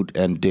wrote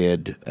and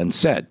did and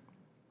said.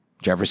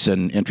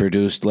 Jefferson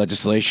introduced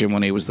legislation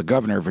when he was the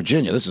governor of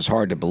Virginia. This is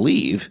hard to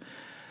believe,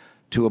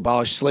 to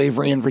abolish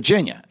slavery in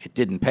Virginia. It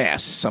didn't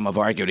pass. Some have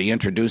argued he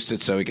introduced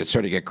it so he could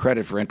sort of get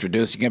credit for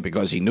introducing it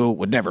because he knew it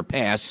would never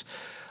pass,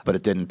 but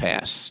it didn't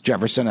pass.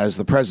 Jefferson, as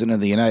the President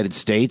of the United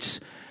States,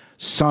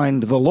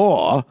 signed the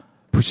law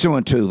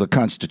pursuant to the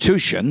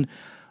Constitution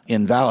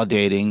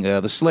invalidating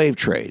the slave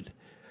trade.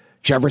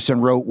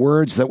 Jefferson wrote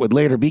words that would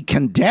later be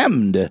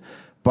condemned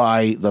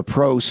by the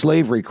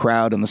pro-slavery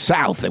crowd in the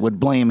South. They would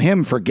blame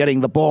him for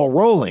getting the ball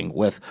rolling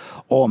with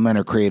all men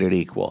are created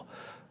equal.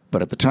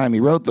 But at the time he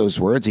wrote those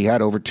words, he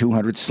had over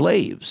 200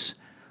 slaves,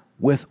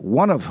 with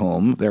one of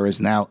whom there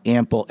is now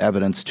ample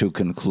evidence to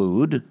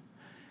conclude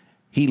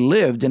he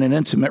lived in an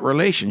intimate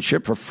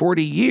relationship for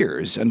 40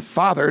 years and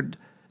fathered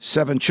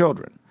 7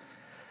 children.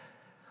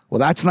 Well,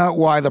 that's not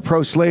why the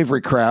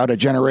pro-slavery crowd a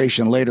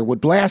generation later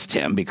would blast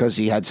him, because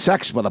he had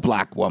sex with a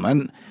black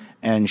woman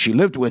and she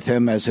lived with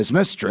him as his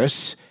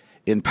mistress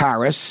in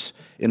Paris,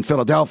 in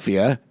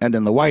Philadelphia, and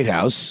in the White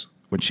House,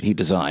 which he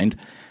designed,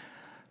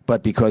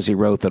 but because he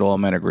wrote that all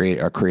men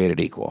are created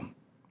equal.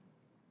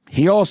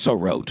 He also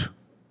wrote,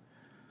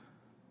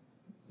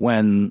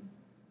 when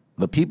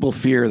the people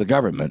fear the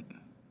government,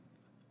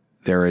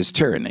 there is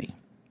tyranny.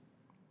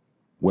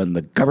 When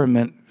the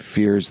government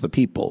fears the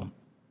people,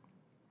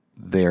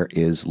 there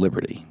is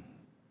liberty.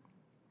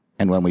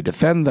 And when we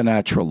defend the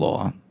natural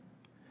law,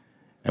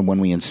 and when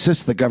we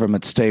insist the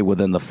government stay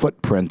within the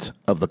footprint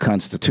of the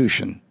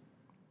Constitution,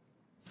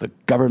 the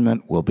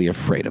government will be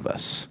afraid of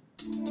us.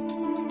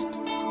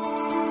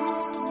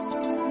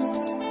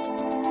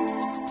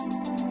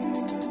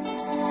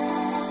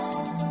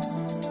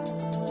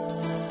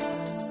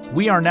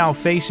 We are now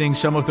facing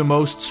some of the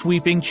most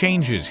sweeping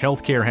changes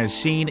healthcare has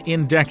seen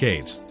in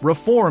decades.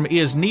 Reform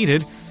is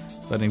needed,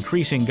 but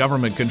increasing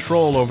government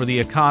control over the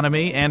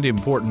economy and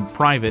important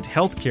private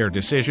healthcare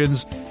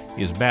decisions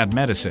is bad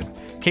medicine.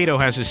 Cato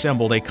has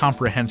assembled a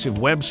comprehensive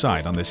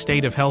website on the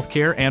state of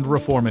healthcare and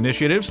reform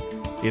initiatives.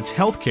 It's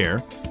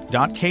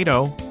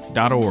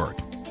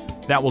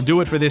healthcare.cato.org. That will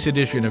do it for this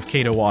edition of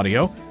Cato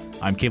Audio.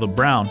 I'm Caleb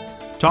Brown.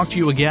 Talk to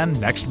you again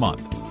next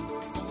month.